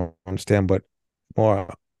don't understand, but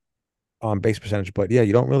more on base percentage. But yeah,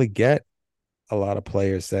 you don't really get a lot of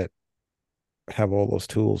players that have all those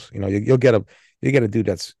tools. You get a dude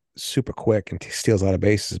that's super quick and steals a lot of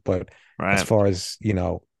bases, but as Right. far as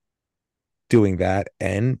doing that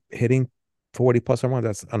and hitting 40 plus home runs,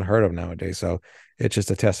 that's unheard of nowadays. So it's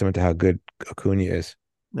just a testament to how good Acuna is.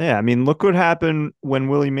 Yeah, I mean, look what happened when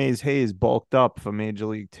Willie Mays Hayes bulked up for Major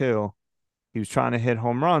League Two. He was trying to hit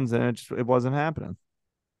home runs and it wasn't happening.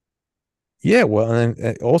 Yeah, well, and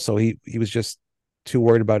then also he was just too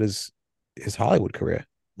worried about his Hollywood career.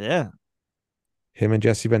 Yeah. Him and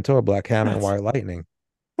Jesse Ventura, Black Hammer and That's White Lightning.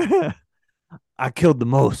 I killed the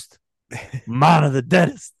most. Mine are the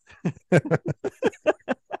deadest.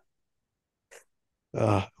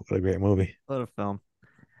 What a great movie. What a film.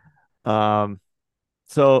 Um,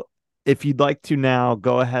 so if you'd like to now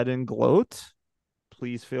go ahead and gloat,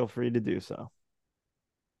 please feel free to do so.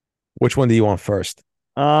 Which one do you want first?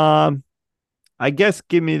 Um, I guess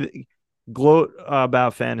give me the gloat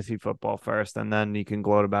about fantasy football first, and then you can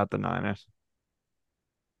gloat about the Niners.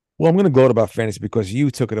 Well, I'm going to gloat about fantasy because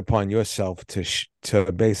you took it upon yourself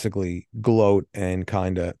to basically gloat and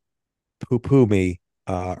kind of poo poo me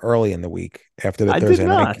early in the week after the I did Thursday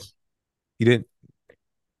night. not. You didn't.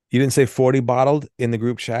 You didn't say 40 bottled in the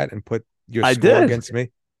group chat and put your I score did, against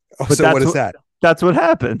me. Oh, but so what is that? that's what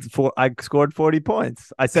happened. I scored 40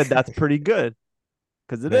 points. I said that's pretty good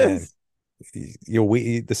because it Man, is.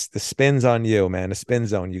 the spins on you, man. The spin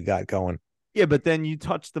zone you got going. Yeah, but then you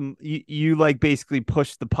touched them. You like basically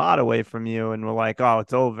pushed the pot away from you and were like, "Oh,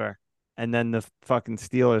 it's over." And then the fucking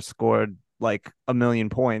Steelers scored like a million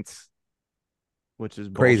points, which is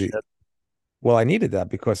Crazy. bullshit. Well, I needed that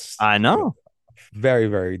because I know. very,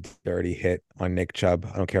 very dirty hit on Nick Chubb.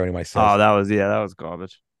 I don't care what anybody Oh, says. that was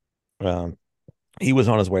garbage. Um, he was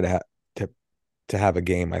on his way to to have a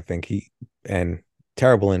game, I think. And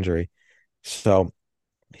terrible injury. So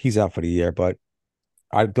he's out for the year, but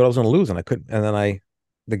I thought I was gonna lose and I couldn't, and then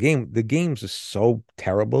the games are so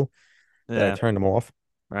terrible that I Yeah, turned them off.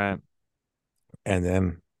 right. And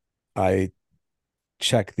then I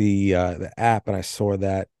checked the app and I saw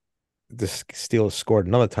that the Steelers scored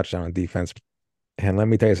another touchdown on defense. And let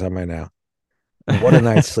me tell you something right now. What a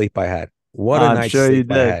night's sleep I had. What a I'm night's sure you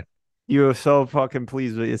sleep I did. had. You were so fucking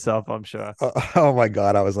pleased with yourself, I'm sure. Oh my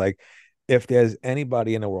God. I was like, if there's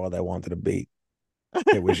anybody in the world I wanted to beat,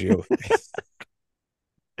 it was you.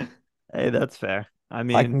 Hey, that's fair. I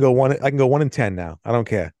mean, I can go 1-10 now. I don't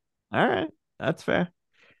care. all right, that's fair.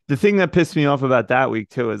 The thing that pissed me off about that week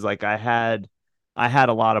too is like I had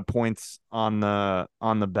a lot of points on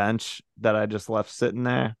the bench that I just left sitting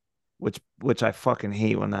there, which I fucking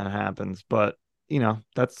hate when that happens. But you know,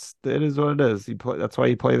 it is what it is. You play that's why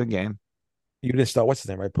you play the game. You didn't start what's his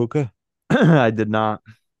name, right? Puka? I did not.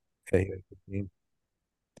 Okay.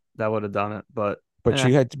 That would have done it, but But yeah,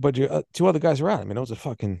 you had, but you two other guys around. I mean, those are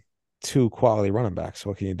fucking two quality running backs.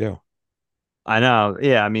 What can you do? I know.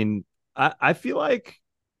 Yeah, I mean, I feel like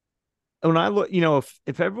when I look, you know,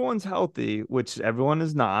 if everyone's healthy, which everyone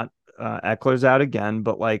is not, Eckler's out again,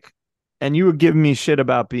 but like, and you were giving me shit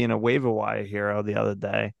about being a waiver wire hero the other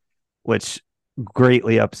day, which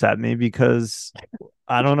greatly upset me because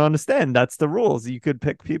I don't understand. That's the rules. You could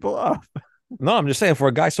pick people up. No, I'm just saying for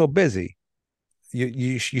a guy so busy,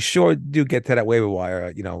 you sure do get to that waiver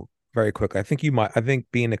wire, very quickly. I think you might. I think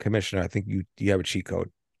being a commissioner, I think you have a cheat code.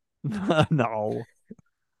 No,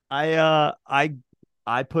 I uh I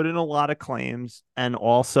I put in a lot of claims, and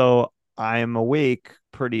also I am awake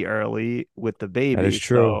pretty early with the That is baby.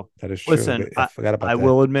 true. So That is true. listen, But I forgot I about that.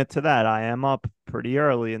 will admit to that. I am up pretty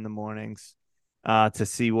early in the mornings to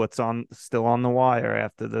see what's on still on the wire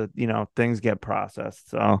after the, things get processed.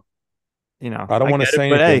 So, I don't I want to get it, say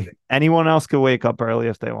but hey, anything. anyone else could wake up early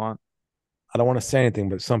if they want. I don't want to say anything,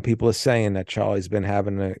 but some people are saying that Charlie's been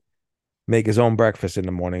having to make his own breakfast in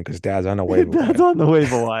the morning because Dad's on the waiver That's wire. on the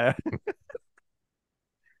waiver wire.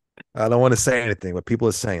 I don't want to say anything, but people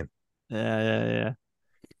are saying. Yeah,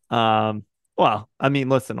 yeah, well, I mean,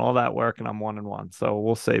 listen, all that work and I'm 1-1, so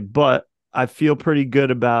we'll see. But I feel pretty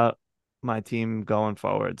good about my team going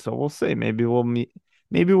forward. So we'll see. Maybe we'll meet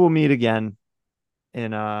again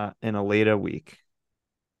in a later week.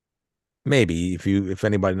 Maybe if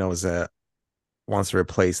anybody knows wants to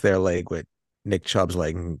replace their leg with Nick Chubb's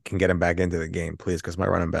leg and can get him back into the game, please, because my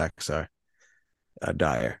running backs are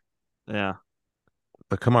dire. Yeah.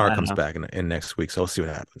 But Kamara I comes know. back in next week, so we'll see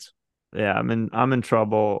what happens. Yeah, I'm in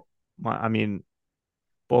trouble. I mean,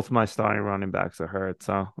 both my starting running backs are hurt,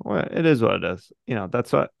 so well, it is what it is.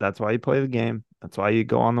 That's why you play the game. That's why you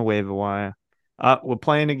go on the waiver wire. We're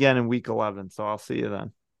playing again in week 11, so I'll see you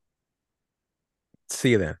then.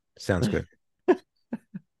 See you then. Sounds good.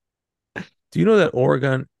 Do you know that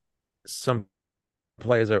Oregon, some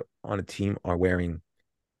players are on a team are wearing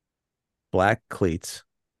black cleats,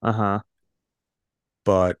 Uh-huh.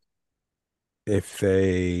 but if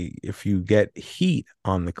you get heat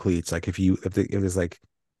on the cleats, like if there's like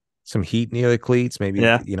some heat near the cleats, maybe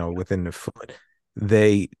Yeah, within the foot,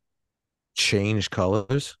 they change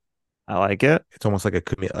colors. I like it. It's almost like a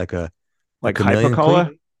Like chameleon cleat.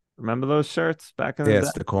 hypercolor. Remember those shirts back in the Yeah, day?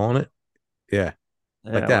 it's they're calling it. Yeah,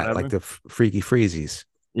 like Yeah, that, like whatever. the freaky freezies.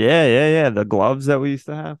 Yeah, yeah, yeah. The gloves that we used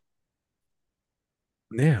to have.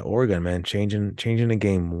 Yeah, Oregon, man, changing the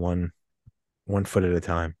game one foot at a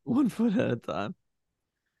time. 1 foot at a time.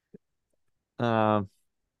 Um,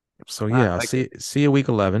 So I yeah, I'll like it. see you week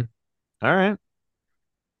 11. All right.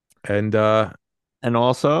 And And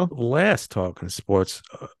also, last talking sports.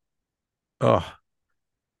 Oh,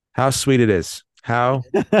 how sweet it is. How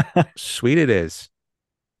sweet it is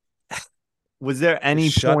was there to any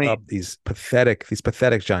shut point? up these pathetic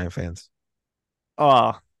Giant fans.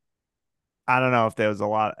 Oh, I don't know if there was a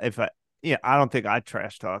lot. If I, yeah, I don't think I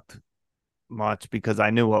trash talked much because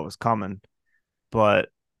I knew what was coming. But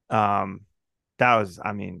um, that was,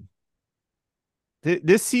 I mean,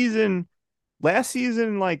 this season, last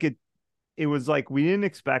season, like it was like we didn't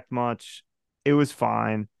expect much. It was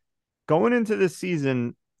fine. Going into this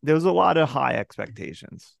season, there was a lot of high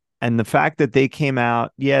expectations. And the fact that they came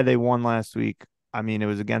out, yeah, they won last week. I mean, it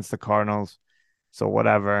was against the Cardinals, so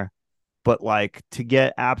whatever. But like to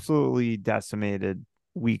get absolutely decimated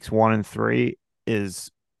weeks 1 and 3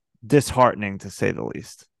 is disheartening to say the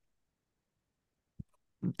least.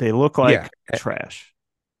 They look Yeah. like trash.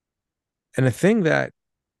 And the thing that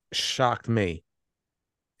shocked me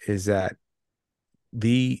is that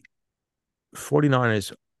the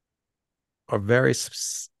 49ers are very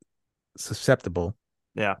susceptible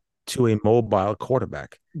Yeah. to a mobile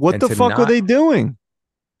quarterback. What And the fuck were they doing?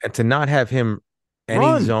 to not have him any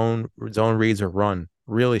Run. zone reads or run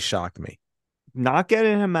really shocked me. Not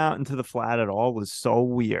getting him out into the flat at all was so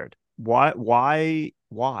weird. Why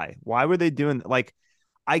were they doing like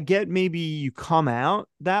I get maybe you come out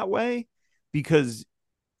that way because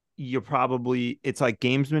you're probably it's like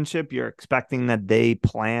gamesmanship. You're expecting that they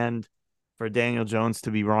planned for Daniel Jones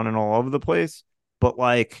to be running all over the place, but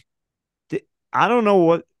like I don't know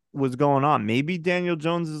what was going on. Maybe Daniel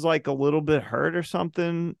Jones is like a little bit hurt or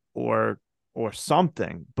something or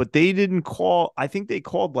something, but they didn't call. I think they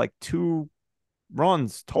called like 2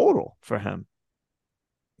 runs total for him.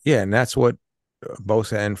 Yeah, and that's what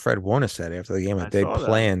Bosa and Fred Warner said after the game I that saw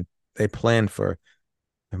that. they planned for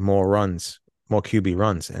more runs, more QB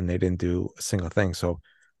runs, and they didn't do a single thing. So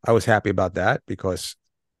I was happy about that because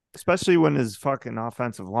Especially when his fucking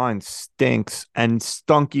offensive line stinks and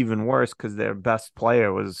stunk even worse because their best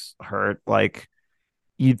player was hurt. Like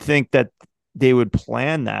you'd think that they would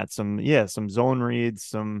plan that some zone reads,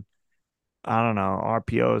 some I don't know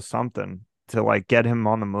RPOs, something to like get him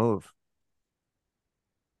on the move.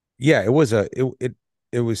 yeah, it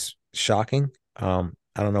was shocking. I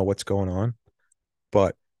don't know what's going on,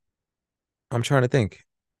 but I'm trying to think.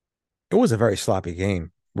 It was a very sloppy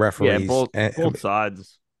game. Yeah, Referees both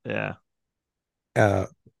sides. Yeah. uh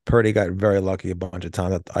Purdy got very lucky a bunch of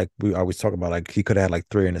times. Like we always talk about, like he could have had like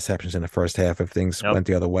 3 interceptions in the first half if things Yep. went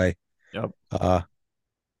the other way. Yep. Uh,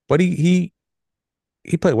 but he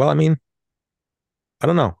played well. I mean, I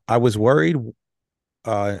don't know. I was worried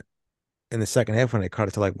uh in the second half when they cut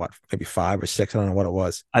it to like what, maybe 5 or 6. I don't know what it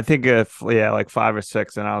was. I think if yeah, like 5 or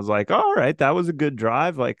 6, and I was like, all right, that was a good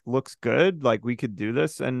drive. Like looks good. Like we could do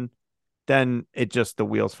this. And then it just the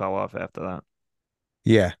wheels fell off after that.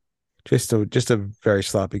 Yeah. Just a very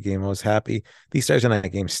sloppy game. I was happy. These Thursday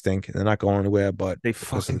night games stink. They're not going anywhere, but They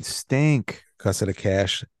fucking stink. because of the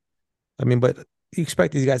cash. I mean, but you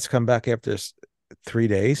expect these guys to come back after 3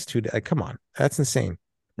 days, 2 days. Like, come on. That's insane.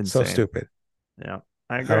 So Insane. stupid. Yeah,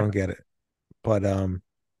 I I agree. don't get it. But I'm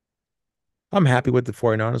happy with the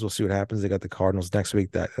 49ers. We'll see what happens. They got the Cardinals next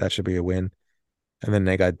week. That should be a win. And then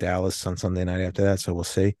they got Dallas on Sunday night after that. So we'll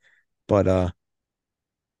see. But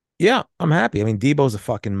yeah, I'm happy. I mean, Debo's a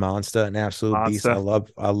fucking monster, an absolute beast.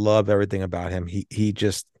 Monster. I love everything about him. He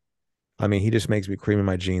just, I mean, he just makes me cream in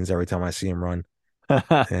my jeans every time I see him run.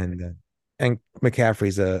 And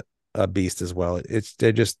McCaffrey's a beast as well. It's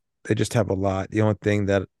they just have a lot. The only thing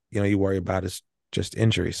that you worry about is just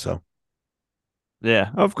injuries. So,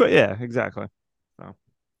 Yeah, of course. Yeah, exactly. So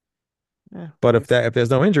yeah, but if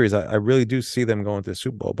there's no injuries, I really do see them going to the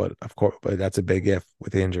Super Bowl. But of course, but that's a big if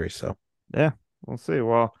with the injuries. So yeah, we'll see.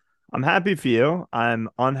 Well, I'm happy for you. I'm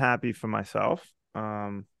unhappy for myself.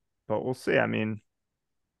 But we'll see. I mean,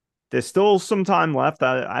 there's still some time left.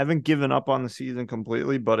 I haven't given up on the season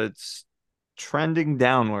completely, but it's trending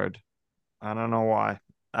downward. I don't know why.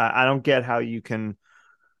 I don't get how you can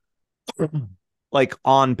like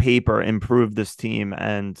on paper improve this team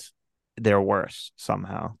and they're worse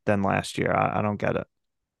somehow than last year. I don't get it.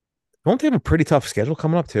 don't they have a pretty tough schedule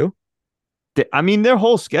coming up too? I mean, their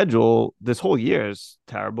whole schedule this whole year is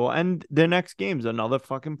terrible, and their next game's another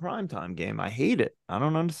fucking primetime game. I hate it. I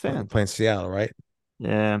don't understand. Playing Seattle, right?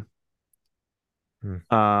 Yeah.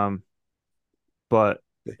 Hmm. But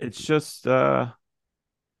it's just I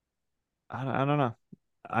don't know.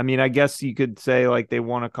 I mean, I guess you could say like they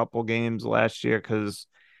won a couple games last year because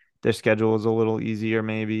their schedule was a little easier,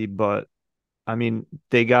 maybe. But I mean,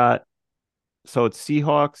 they got so it's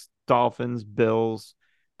Seahawks, Dolphins, Bills,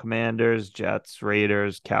 Commanders, Jets,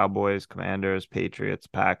 Raiders, Cowboys, Commanders, Patriots,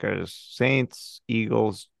 Packers, Saints,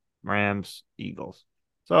 Eagles, Rams, Eagles.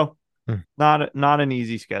 So Hmm. not an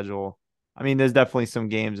easy schedule. I mean, there's definitely some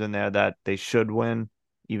games in there that they should win,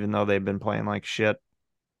 even though they've been playing like shit.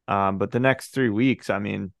 But the next 3 weeks, I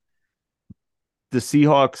mean, the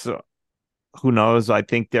Seahawks, who knows? I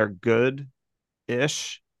think they're good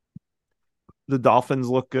ish. The Dolphins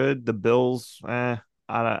look good. The Bills,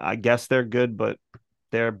 I guess they're good, but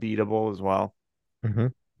they're beatable as well. Mm-hmm.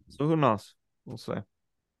 So who knows? We'll see.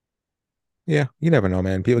 Yeah, you never know,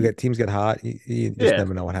 man. Teams get hot. You just Yeah.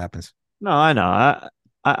 never know what happens. No, I know.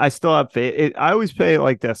 I still have faith. I always play it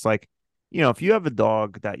like this. Like, if you have a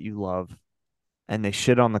dog that you love and they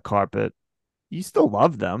shit on the carpet, you still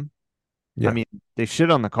love them. I Yeah, mean, they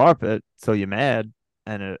shit on the carpet, so you're mad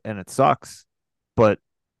and it sucks, but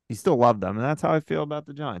you still love them. And that's how I feel about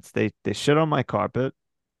the Giants. They shit on my carpet,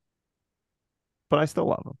 but I still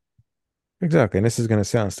love them. exactly. And this is gonna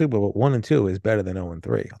sound stupid, but 1-2 is better than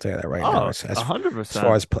 0-3. I'll tell you that right now. Oh, As a as, hundred as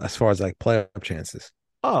far percent. as like playoff chances.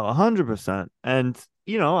 Oh, 100%. And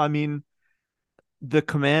I mean, the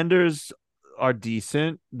Commanders are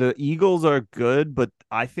decent. The Eagles are good, but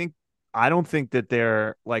I don't think that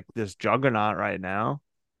they're like this juggernaut right now.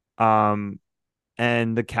 Um,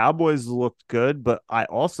 and the Cowboys looked good, but I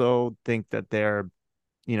also think that they're,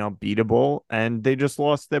 beatable, and they just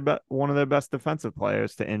lost one of their best defensive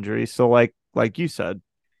players to injury. So like you said,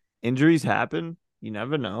 injuries happen. You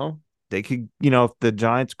never know. They could, if the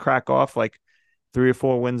Giants crack off like 3 or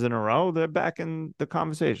 4 wins in a row, they're back in the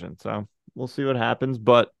conversation. So we'll see what happens.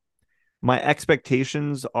 But my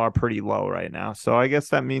expectations are pretty low right now. So I guess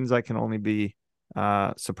that means I can only be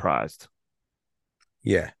surprised.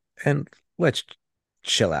 Yeah, and let's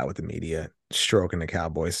chill out with the media stroking the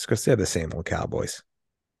Cowboys because they're the same old Cowboys.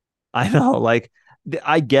 I know, like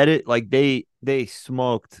I get it. Like they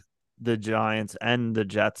smoked the Giants and the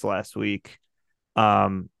Jets last week.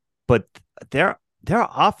 Um, but their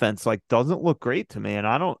offense like doesn't look great to me. And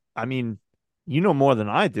I mean, more than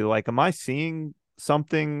I do. Like, am I seeing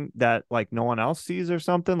something that like no one else sees or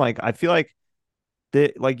something? Like I feel like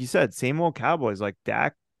like you said, same old Cowboys. Like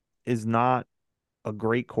Dak is not a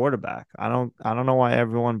great quarterback. I don't know why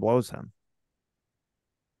everyone blows him.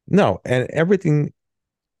 No, and everything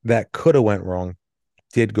that could have went wrong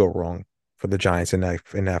did go wrong for the Giants in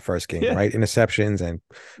that first game, Yeah. right? Interceptions and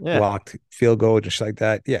Yeah. blocked field goal, just like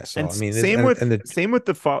that. Yeah. So And I mean, same with and the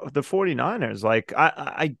the 49ers. Like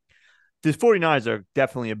the 49ers are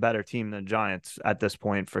definitely a better team than Giants at this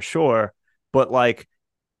point for sure. But like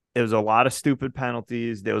there was a lot of stupid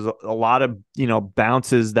penalties. There was a lot of,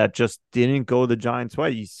 bounces that just didn't go the Giants' way.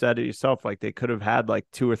 You said it yourself, like they could have had like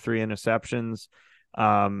 2 or 3 interceptions.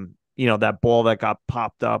 That ball that got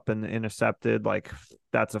popped up and intercepted, like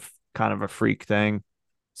that's a kind of a freak thing.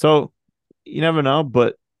 So you never know,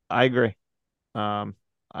 but I agree.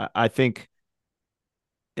 I think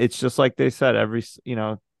it's just like they said,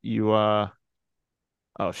 oh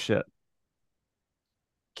shit.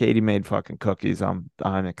 Katie made fucking cookies. I'm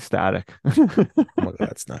ecstatic. oh my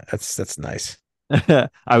God, that's nice. All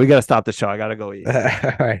right, we gotta stop the show. I gotta go eat. All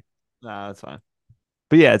right. Nah, that's fine.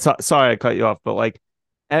 But yeah, it's sorry I cut you off, but like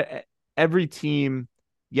every team,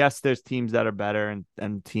 yes, there's teams that are better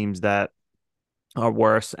and teams that are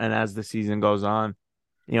worse. And as the season goes on,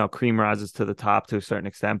 cream rises to the top to a certain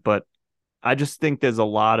extent. But I just think there's a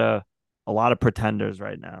lot of pretenders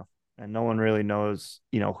right now, and no one really knows,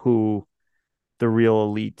 who the real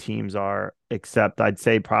elite teams are, except I'd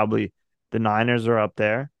say probably the Niners are up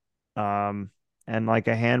there, um, and like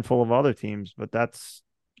a handful of other teams. But that's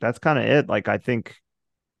kind of it. Like I think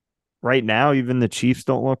right now, even the Chiefs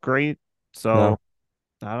don't look great. So No.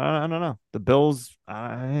 I don't know. The Bills,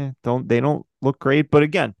 they don't look great. But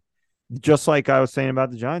again, just like I was saying about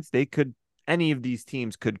the Giants, any of these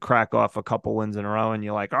teams could crack off a couple wins in a row, and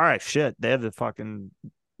you're like, all right, shit, they're the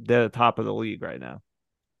top of the league right now.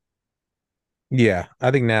 Yeah,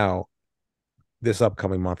 I think now this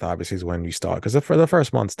upcoming month obviously is when you start because for the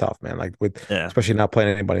first month's tough, man. Like with Yeah. especially not playing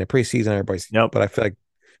anybody in the preseason, everybody's. Yep. But I feel like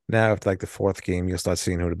now after like the fourth game, you'll start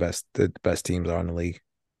seeing who the best teams are in the league.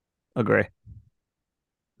 Agree.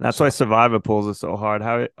 That's why So Survivor pulls is so hard.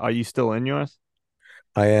 How are you still in yours?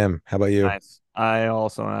 I am. How about you? Nice. I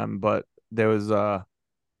also am, but there was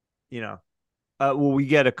you know, well, we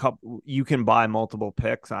get a couple. You can buy multiple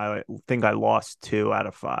picks. I think I lost 2 out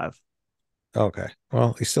of 5. Okay.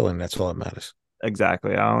 Well, he's still in. That's all that matters.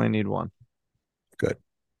 Exactly. I only need one. Good.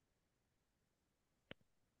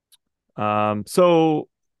 So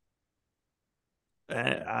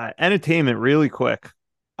entertainment really quick.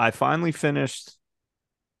 I finally finished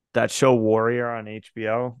that show Warrior on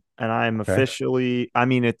HBO, and I'm Okay. officially. I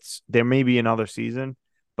mean, there may be another season,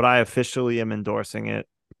 but I officially am endorsing it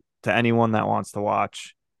to anyone that wants to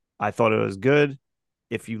watch. I thought it was good.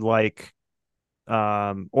 If you like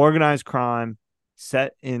organized crime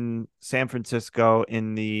set in San Francisco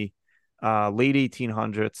in the late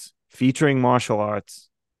 1800s, featuring martial arts,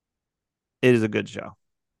 it is a good show.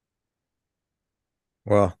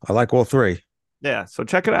 Well, I like all three. Yeah, so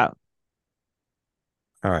check it out.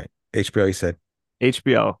 All right. HBO, you said.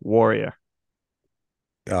 HBO Warrior.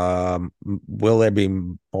 Will there be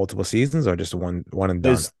multiple seasons or just one and done?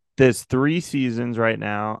 There's there's 3 seasons right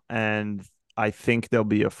now, and I think there'll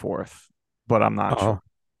be a fourth, but I'm not Oh, sure.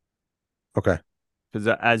 okay. Because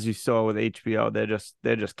as you saw with HBO,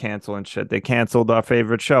 they're just canceling shit. They canceled our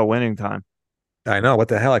favorite show, Winning Time. I know. What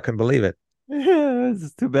the hell? I couldn't believe it. Yeah, this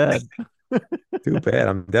is too bad. Too bad.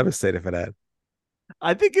 I'm devastated for that.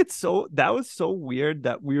 I think that was so weird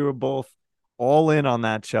that we were both all in on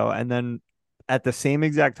that show, and then at the same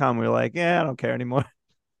exact time we were like, yeah, I don't care anymore.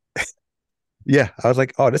 Yeah, I was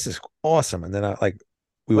like, oh, this is awesome. And then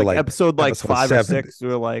we were Like like episode like episode 7. 5 or 6, we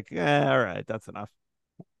were like, yeah, all right, that's enough.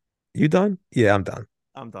 You done? Yeah, I'm done.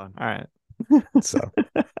 I'm done. All right. So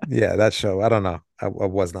yeah, that show. I don't know. I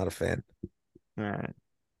was not a fan. All right.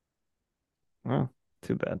 Well,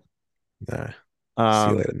 too bad. Nah. See you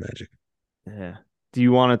Um, later, Magic. yeah. Do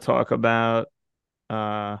you want to talk about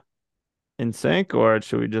uh In Sync, or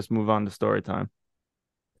should we just move on to story time?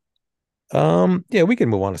 Yeah, we can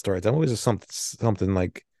move on to story time. It was just something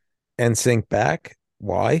like NSYNC back.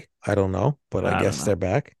 Why? I don't know, but I I don't guess know. they're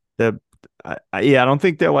back. The yeah, I don't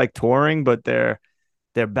think they're like touring, but they're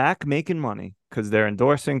back making money because they're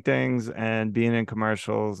endorsing things and being in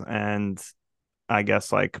commercials, and I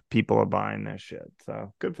guess like people are buying their shit.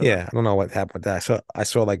 So good for them. Yeah, I don't know what happened with that. So I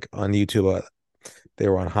saw like on YouTube, they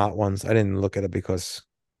were on Hot Ones. I didn't look at it because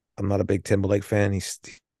I'm not a big Timberlake fan.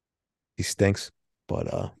 He stinks. But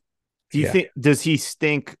Do you yeah, think does he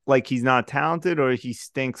stink like he's not talented, or he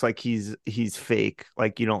stinks like he's fake,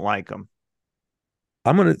 like you don't like him?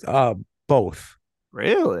 I'm gonna both.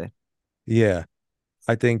 Really? Yeah,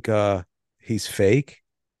 I think he's fake.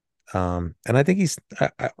 And I think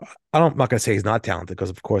I'm not gonna say he's not talented because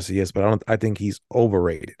of course he is, but I think he's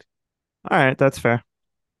overrated. All right, that's fair.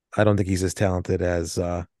 I don't think he's as talented as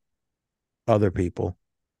other people.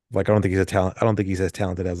 Like I don't think he's as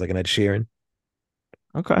talented as like an Ed Sheeran.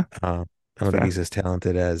 Okay, I don't think fair. he's as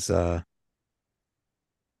talented as like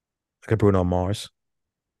a Bruno Mars.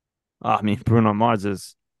 I mean, Bruno Mars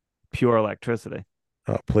is pure electricity.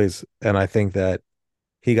 Oh, please. And I think that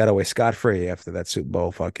he got away scot-free after that Super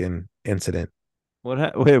Bowl fucking incident. Wait,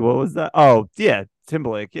 what was that? Oh, yeah,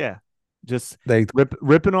 Timberlake. Yeah, just They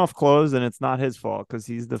ripping off clothes, and it's not his fault because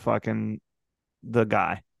he's the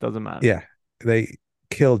guy. Doesn't matter. Yeah, they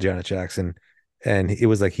killed Janet Jackson, and it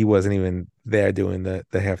was like he wasn't even there doing the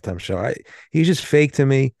halftime show. He's just fake to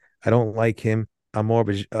me. I don't like him. I'm more of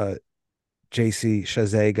a JC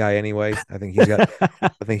Chazé guy anyway. I think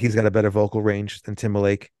he's got a better vocal range than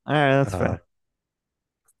Timberlake. All right, that's Uh, fair.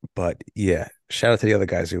 but yeah, shout out to the other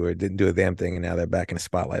guys didn't do a damn thing, and now they're back in the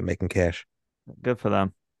spotlight making cash. Good for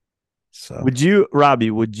them. So,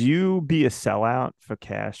 Robbie, would you be a sellout for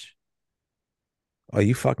cash? are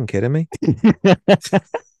you fucking kidding me?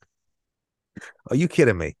 Are you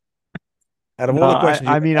kidding me? No,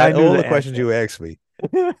 I mean I Out of knew all the the questions answer. you asked me,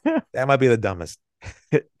 that might be the dumbest.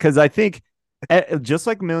 Because I think just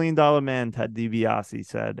like Million Dollar Man Ted DiBiase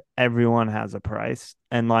said, everyone has a price.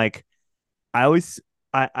 And like I always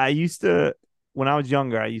I used to when I was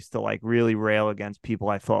younger, I used to like really rail against people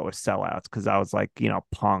I thought were sellouts because I was like,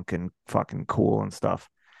 punk and fucking cool and stuff.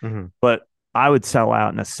 Mhm. But I would sell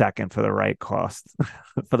out in a second for the right cost,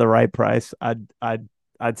 for the right price. I'd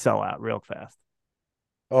sell out real fast.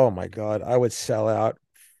 Oh my God, I would sell out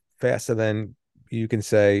faster than you can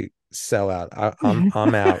say sell out.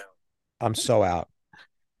 I'm out. I'm so out.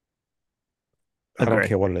 I don't Agree.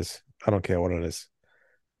 care what it is. I don't care what it is.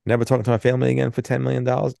 Never talking to my family again for $10 million.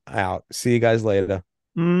 Out. See you guys later.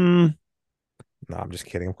 Mm, No, I'm just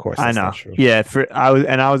kidding. Of course, I that's not know. true. Yeah,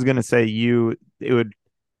 I was gonna say it would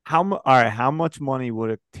all right, how much money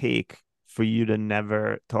would it take for you to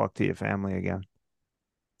never talk to your family again?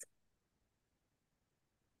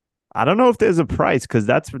 I don't know if there's a price because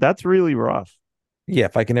that's really rough. Yeah,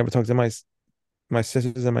 if I can never talk to my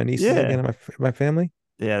sisters and my nieces again Yeah. and my family,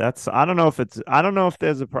 Yeah, that's I don't know if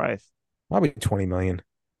there's a price. probably 20 million.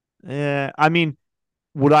 Yeah. I mean,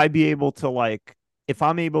 would I be able to like if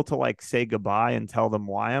I'm able to like say goodbye and tell them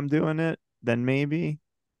why I'm doing it, then maybe.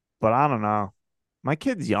 But I don't know. My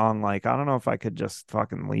kid's young. Like, I don't know if I could just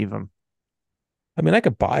fucking leave him. I mean, I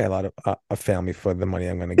could buy a lot of a family for the money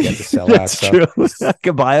I'm going to get to sell out. That's So true. I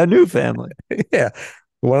could buy a new family. yeah,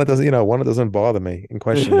 one that doesn't bother me and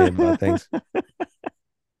question me about things.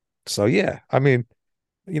 So yeah, I mean,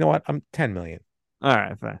 you know what? I'm 10 million. All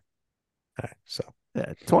right, fine. All right, so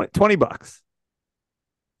Yeah, 20 bucks.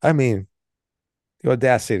 I mean, the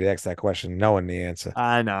audacity to ask that question, knowing the answer.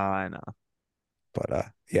 I know.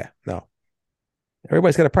 But yeah, no.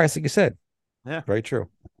 Everybody's got a price, like you said. Yeah. Very true.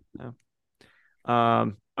 Yeah.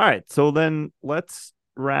 All right. So then let's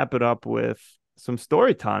wrap it up with some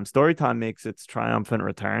story time. Story time makes its triumphant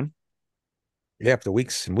return. Yeah, after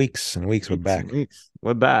weeks and weeks and weeks, we're Weeks and back. weeks.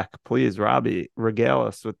 We're back. Please, Robbie, regale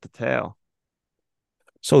us with the tale.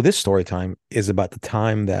 So this story time is about the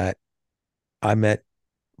time that I met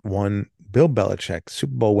one Bill Belichick,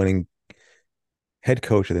 Super Bowl winning head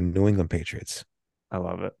coach of the New England Patriots. I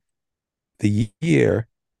love it. The year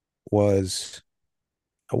was,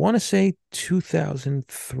 I want to say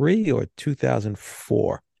 2003 or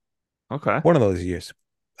 2004, Okay. one of those years.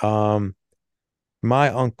 Um, my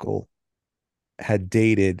uncle had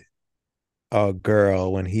dated a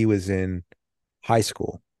girl when he was in high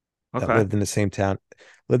school that Okay. lived in the same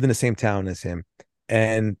town as him.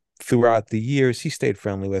 And throughout the years, he stayed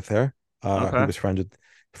friendly with her. He Okay. was friends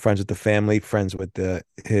with the family, friends with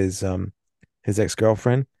his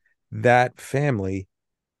ex-girlfriend. That family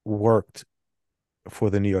worked for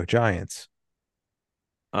the New York Giants.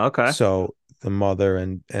 Okay. So the mother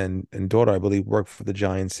and daughter, I believe, worked for the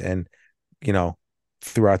Giants. And, you know,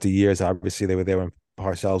 throughout the years, obviously they were there when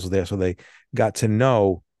Parcells was there. So they got to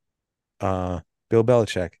know Bill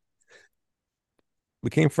Belichick,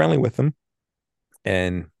 became friendly with him,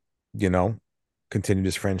 and you know, continued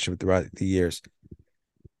his friendship throughout the years.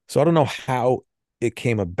 So I don't know how it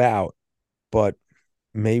came about, but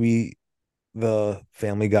maybe the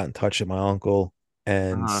family got in touch with my uncle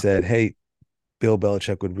and Uh-huh. said, "Hey, Bill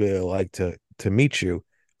Belichick would really like to meet you.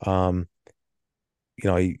 Um, you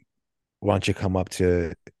know, why don't you come up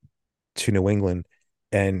to New England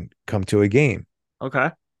and come to a game?"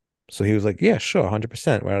 Okay. So he was like, "Yeah, sure,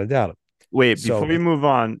 100%, without a doubt." Wait, before So we move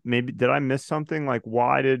on, maybe did I miss something? Like,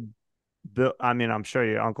 why did Bill? I mean, I'm sure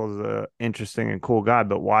your uncle's a interesting and cool guy,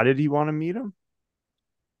 but why did he want to meet him?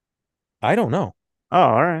 I don't know. Oh,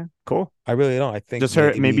 all right, cool. I really don't. I think Just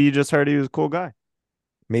heard. Maybe you just heard he was a cool guy.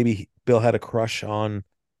 maybe Bill had a crush on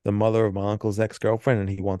the mother of my uncle's ex-girlfriend and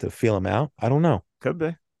he wanted to feel him out. I don't know. Could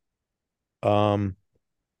be. Um,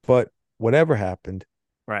 but whatever happened,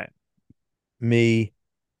 Right. me,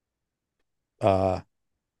 uh,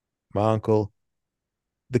 my uncle,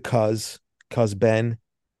 the cuz Ben,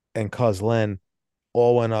 and cuz Len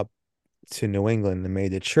all went up to New England and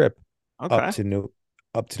made the trip up Okay. to New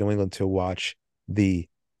up to New England to watch the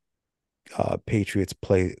Patriots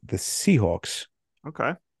play the Seahawks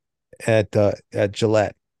Okay. at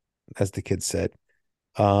Gillette, as the kids said.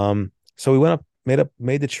 So we went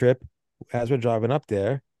made the trip. As we're driving up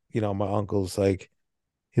there, my uncle's like,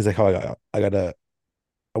 he's like, "Oh,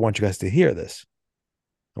 I want you guys to hear this."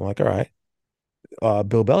 I'm like, "All right."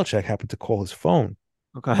 Bill Belichick happened to call his phone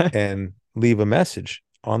Okay. and leave a message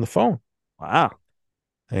on the phone, Wow.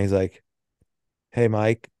 and he's like, "Hey,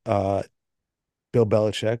 Mike, Bill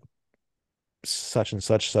Belichick, such and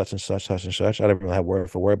such, such and such, such and such." I didn't really have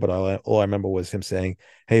word for word, but all I remember was him saying,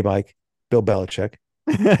 "Hey, Mike, Bill Belichick,"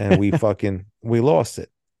 and we lost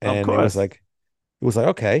it, Of and course. it was like,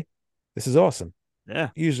 okay, this is awesome. Yeah.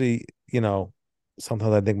 Usually,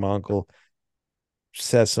 sometimes I think my uncle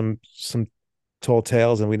says some tall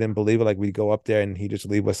tales and we didn't believe it. Like we'd go up there and he just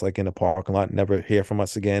leave us like in a parking lot, never hear from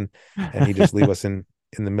us again. And he just leave us in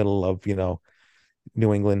the middle of,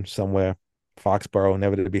 New England somewhere, Foxborough,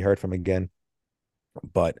 never to be heard from again.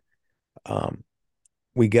 But um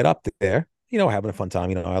we get up there, having a fun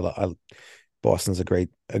time. Boston's a great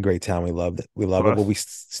town. We loved it. We Of love it. But we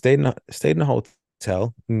course. stayed in a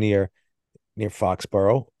hotel near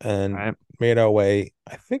Foxborough and Right. made our way.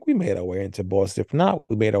 I think we made our way into Boston. If not,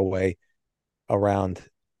 we made our way around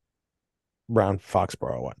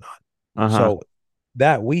Foxborough or whatnot. Uh-huh. So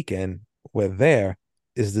that weekend we're there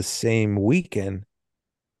is the same weekend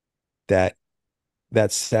that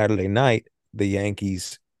that Saturday night the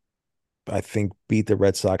Yankees, I think, beat the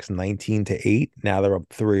Red Sox 19-8. Now they're up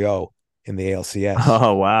 3-0 in the ALCS.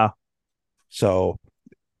 Oh, wow. So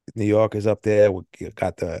New York is up there. We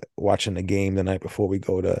got the watching the game the night before we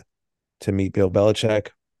go to meet Bill Belichick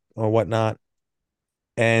or whatnot.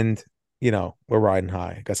 And, we're riding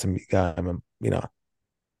high. Got some,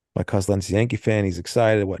 my cousin's a Yankee fan. He's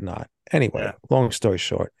excited, whatnot. Yeah. Anyway, long story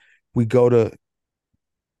short, we go to,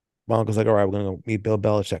 my uncle's like, all right, we're going to go meet Bill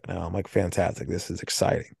Belichick now. I'm like, fantastic. This is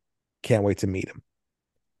exciting. Can't wait to meet him.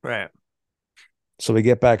 Right. So we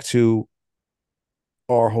get back to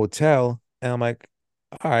our hotel and I'm like,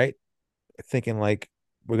 all right, thinking like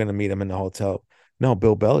we're going to meet him in the hotel. No,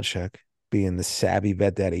 Bill Belichick, being the savvy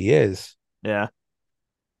vet that he Yeah.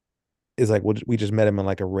 is like, well, we just met him in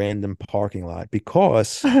like a random parking lot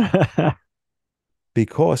because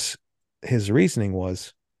his reasoning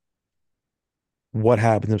was, what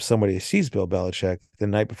happens if somebody sees Bill Belichick the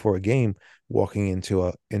night before a game walking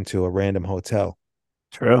into a random hotel?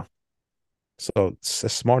 True. So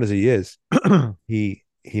as smart as he is, he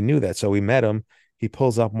knew that. So we met him. He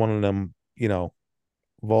pulls up one of them,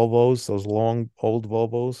 Volvos, those long old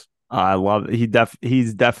Volvos, I love it.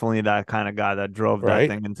 He's definitely that kind of guy that drove that right?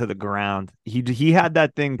 thing into the ground. He had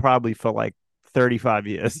that thing probably for like 35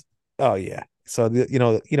 years. Oh yeah. So you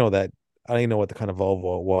know that I don't even know what the kind of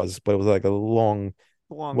Volvo it was, but it was like a long,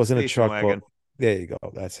 Long wasn't a station truck, but wagon. there you go.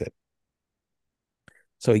 That's it.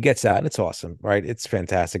 So he gets out and it's awesome, right? It's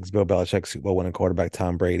fantastic. It's Bill Belichick, Super Bowl winning quarterback,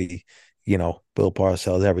 Tom Brady, Bill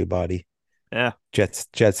Parcells, everybody. Yeah. Jets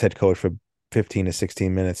head coach for 15 to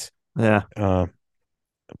 16 minutes. Yeah. Uh,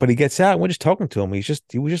 but he gets out and we're just talking to him. He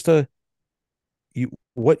was just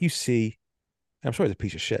what you see. I'm sure he's a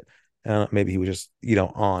piece of shit. Maybe he was just,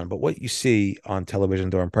 on, but what you see on television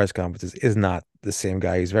during press conferences is not the same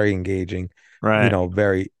guy. He's very engaging, Right.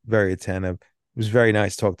 very, very attentive. It was very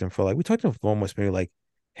nice talking to him we talked to him for almost maybe like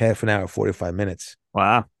half an hour, 45 minutes,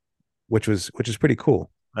 Wow. which is pretty cool.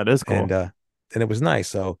 That is And, cool. and it was nice.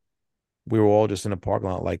 So we were all just in a parking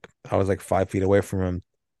lot. Like I was like 5 feet away from him,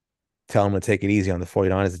 telling him to take it easy on the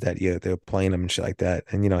 49ers that yeah, they were playing him and shit like that.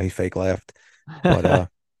 And, he fake laughed, but,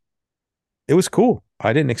 it was cool.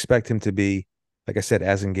 I didn't expect him to be, like I said,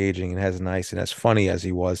 as engaging and as nice and as funny as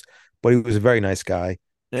he was, but he was a very nice guy.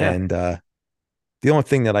 Yeah. And the only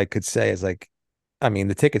thing that I could say is like, I mean,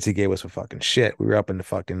 the tickets he gave us were fucking shit. We were up in the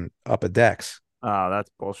fucking upper decks. Oh, that's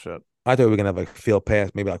bullshit. I thought we were gonna have like a field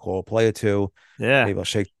pass, maybe like call a play or two. Yeah. Maybe I'll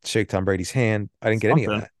shake Tom Brady's hand. I didn't get any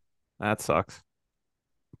of Something. that. That sucks.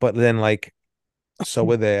 But then like, so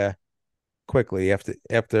we're there quickly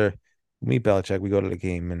after we meet Belichick, we go to the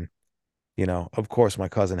game and of course my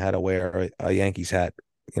cousin had to wear a Yankees hat.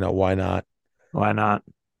 Why not? Why not?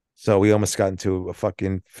 So we almost got into a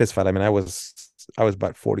fucking fist fight. I mean, I was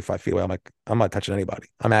about 45 feet away. I'm like, I'm not touching anybody.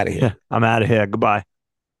 I'm out of here. Yeah. I'm out of here. Goodbye.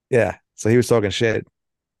 Yeah. So he was talking shit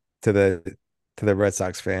to the Red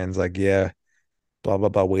Sox fans, like, yeah, blah blah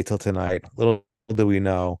blah. Wait till tonight. Little do we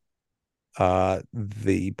know,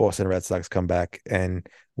 the Boston Red Sox come back and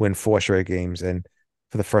win 4 straight games, and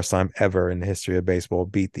for the first time ever in the history of baseball,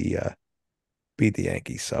 beat the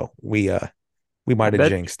Yankees. So we I might have bet.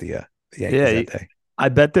 jinxed the Yankees Yeah. that day. I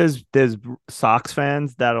bet there's Sox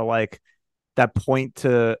fans that are like that point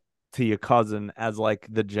to your cousin as like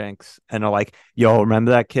the jinx and are like, yo,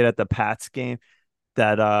 remember that kid at the Pats game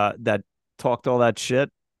that talked all that shit?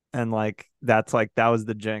 And that's like that was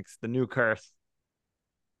the jinx, the new curse.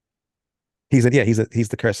 He's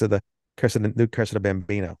the curse of the new curse of the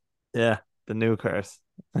Bambino. Yeah, the new curse.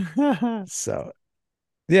 So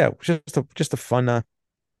yeah, just a fun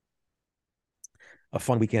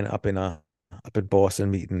weekend up in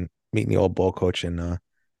Boston, meeting the old ball coach and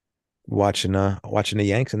watching the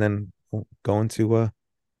Yanks, and then going to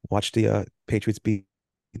watch the Patriots beat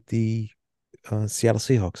the Seattle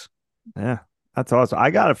Seahawks. Yeah, that's awesome.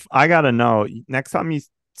 I gotta know next time you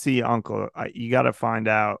see Uncle, you gotta find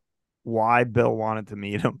out why Bill wanted to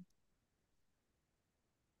meet him.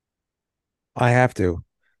 I have to.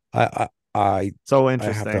 I I I, So I have to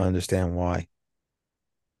interesting. understand why.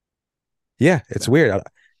 Yeah, it's weird. I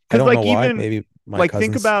Because don't know like why. even Maybe my like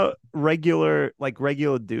think cousins. about regular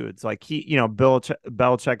dudes like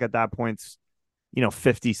Belichick at that point's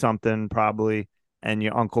 50 something probably, and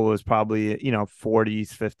your uncle was probably 40s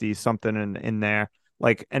 50s something in there,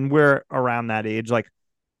 like, and we're around that age. Like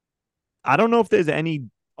I don't know if there's any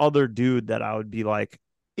other dude that I would be like,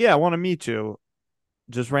 yeah, I want to meet you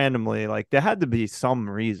just randomly. Like there had to be some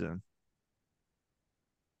reason.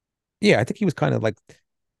 Yeah, I think he was kind of like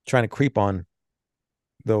trying to creep on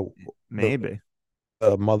the the, Maybe.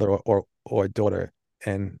 the mother or daughter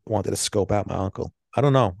and wanted to scope out my uncle. I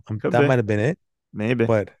don't know. Could That be. might have been it, Maybe.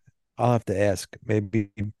 but I'll have to ask. Maybe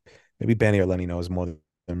Benny or Lenny knows more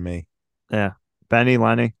than me. Yeah. Benny,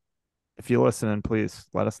 Lenny, if you're listening, please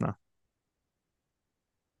let us know.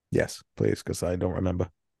 Yes, please, because I don't remember.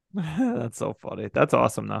 That's so funny. That's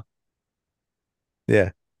awesome though.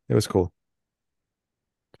 Yeah, it was cool.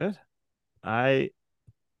 Good. I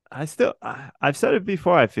I've said it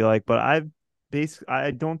before, I feel like, but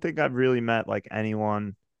I don't think I've really met like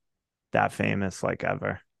anyone that famous like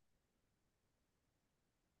ever.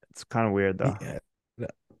 It's kind of weird though. Yeah,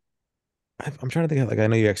 I'm trying to think. Like I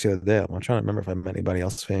know you actually there. I'm trying to remember if I met anybody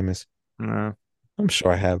else famous. No, I'm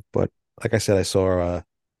sure I have, but like I said, I saw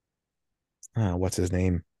what's his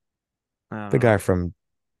name? I don't The know. guy from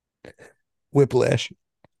Whiplash,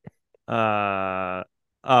 Uh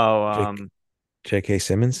oh, Jake J.K.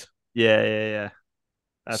 Simmons. yeah, yeah, yeah.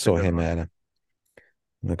 That's a Saw good him one. at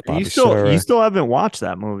like And you Bobby still you Sura. still haven't watched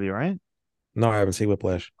that movie, right? No, I haven't seen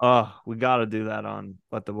Whiplash. Oh, we got to do that on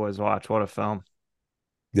Let the Boys Watch. What a film.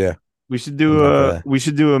 Yeah, We should I'm do down for a that. we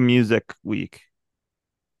should do a music week.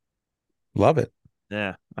 Love it.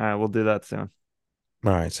 Yeah. All right, we'll do that soon.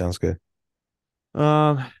 All right, sounds good.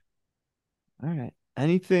 All right.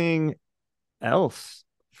 Anything else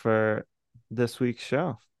for this week's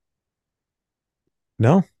show?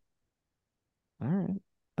 No, All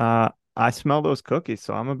right. I smell those cookies,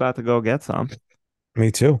 so I'm about to go get some.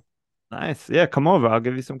 me too. Nice. Yeah, come over. I'll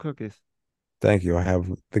give you some cookies. Thank you. I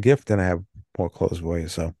have the gift and I have more clothes for you.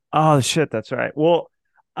 So Oh shit, that's right. Well,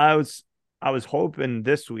 I was I was hoping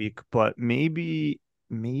this week, but maybe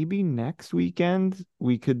next weekend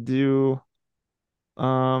we could do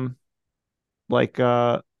um like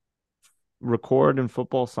record in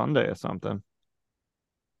football Sunday or something.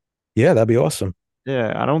 yeah, that'd be awesome.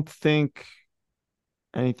 Yeah, I don't think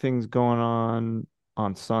anything's going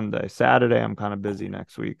on Sunday. Saturday, I'm kind of busy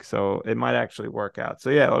next week, so it might actually work out. So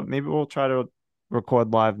yeah, maybe we'll try to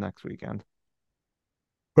record live next weekend.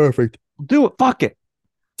 Perfect. Do it. Fuck it.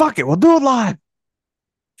 Fuck it. We'll do it live.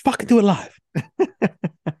 Fucking do it live.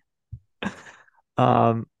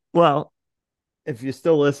 Well, if you're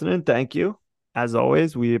still listening, thank you. As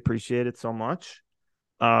always, we appreciate it so much.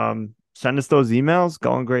 Send us those emails,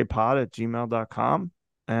 goinggreatpod@gmail.com.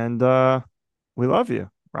 And we love you.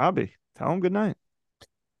 Robbie, tell them good night.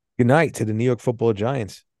 Good night to the New York Football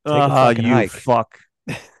Giants. Take a fucking You hike. fuck.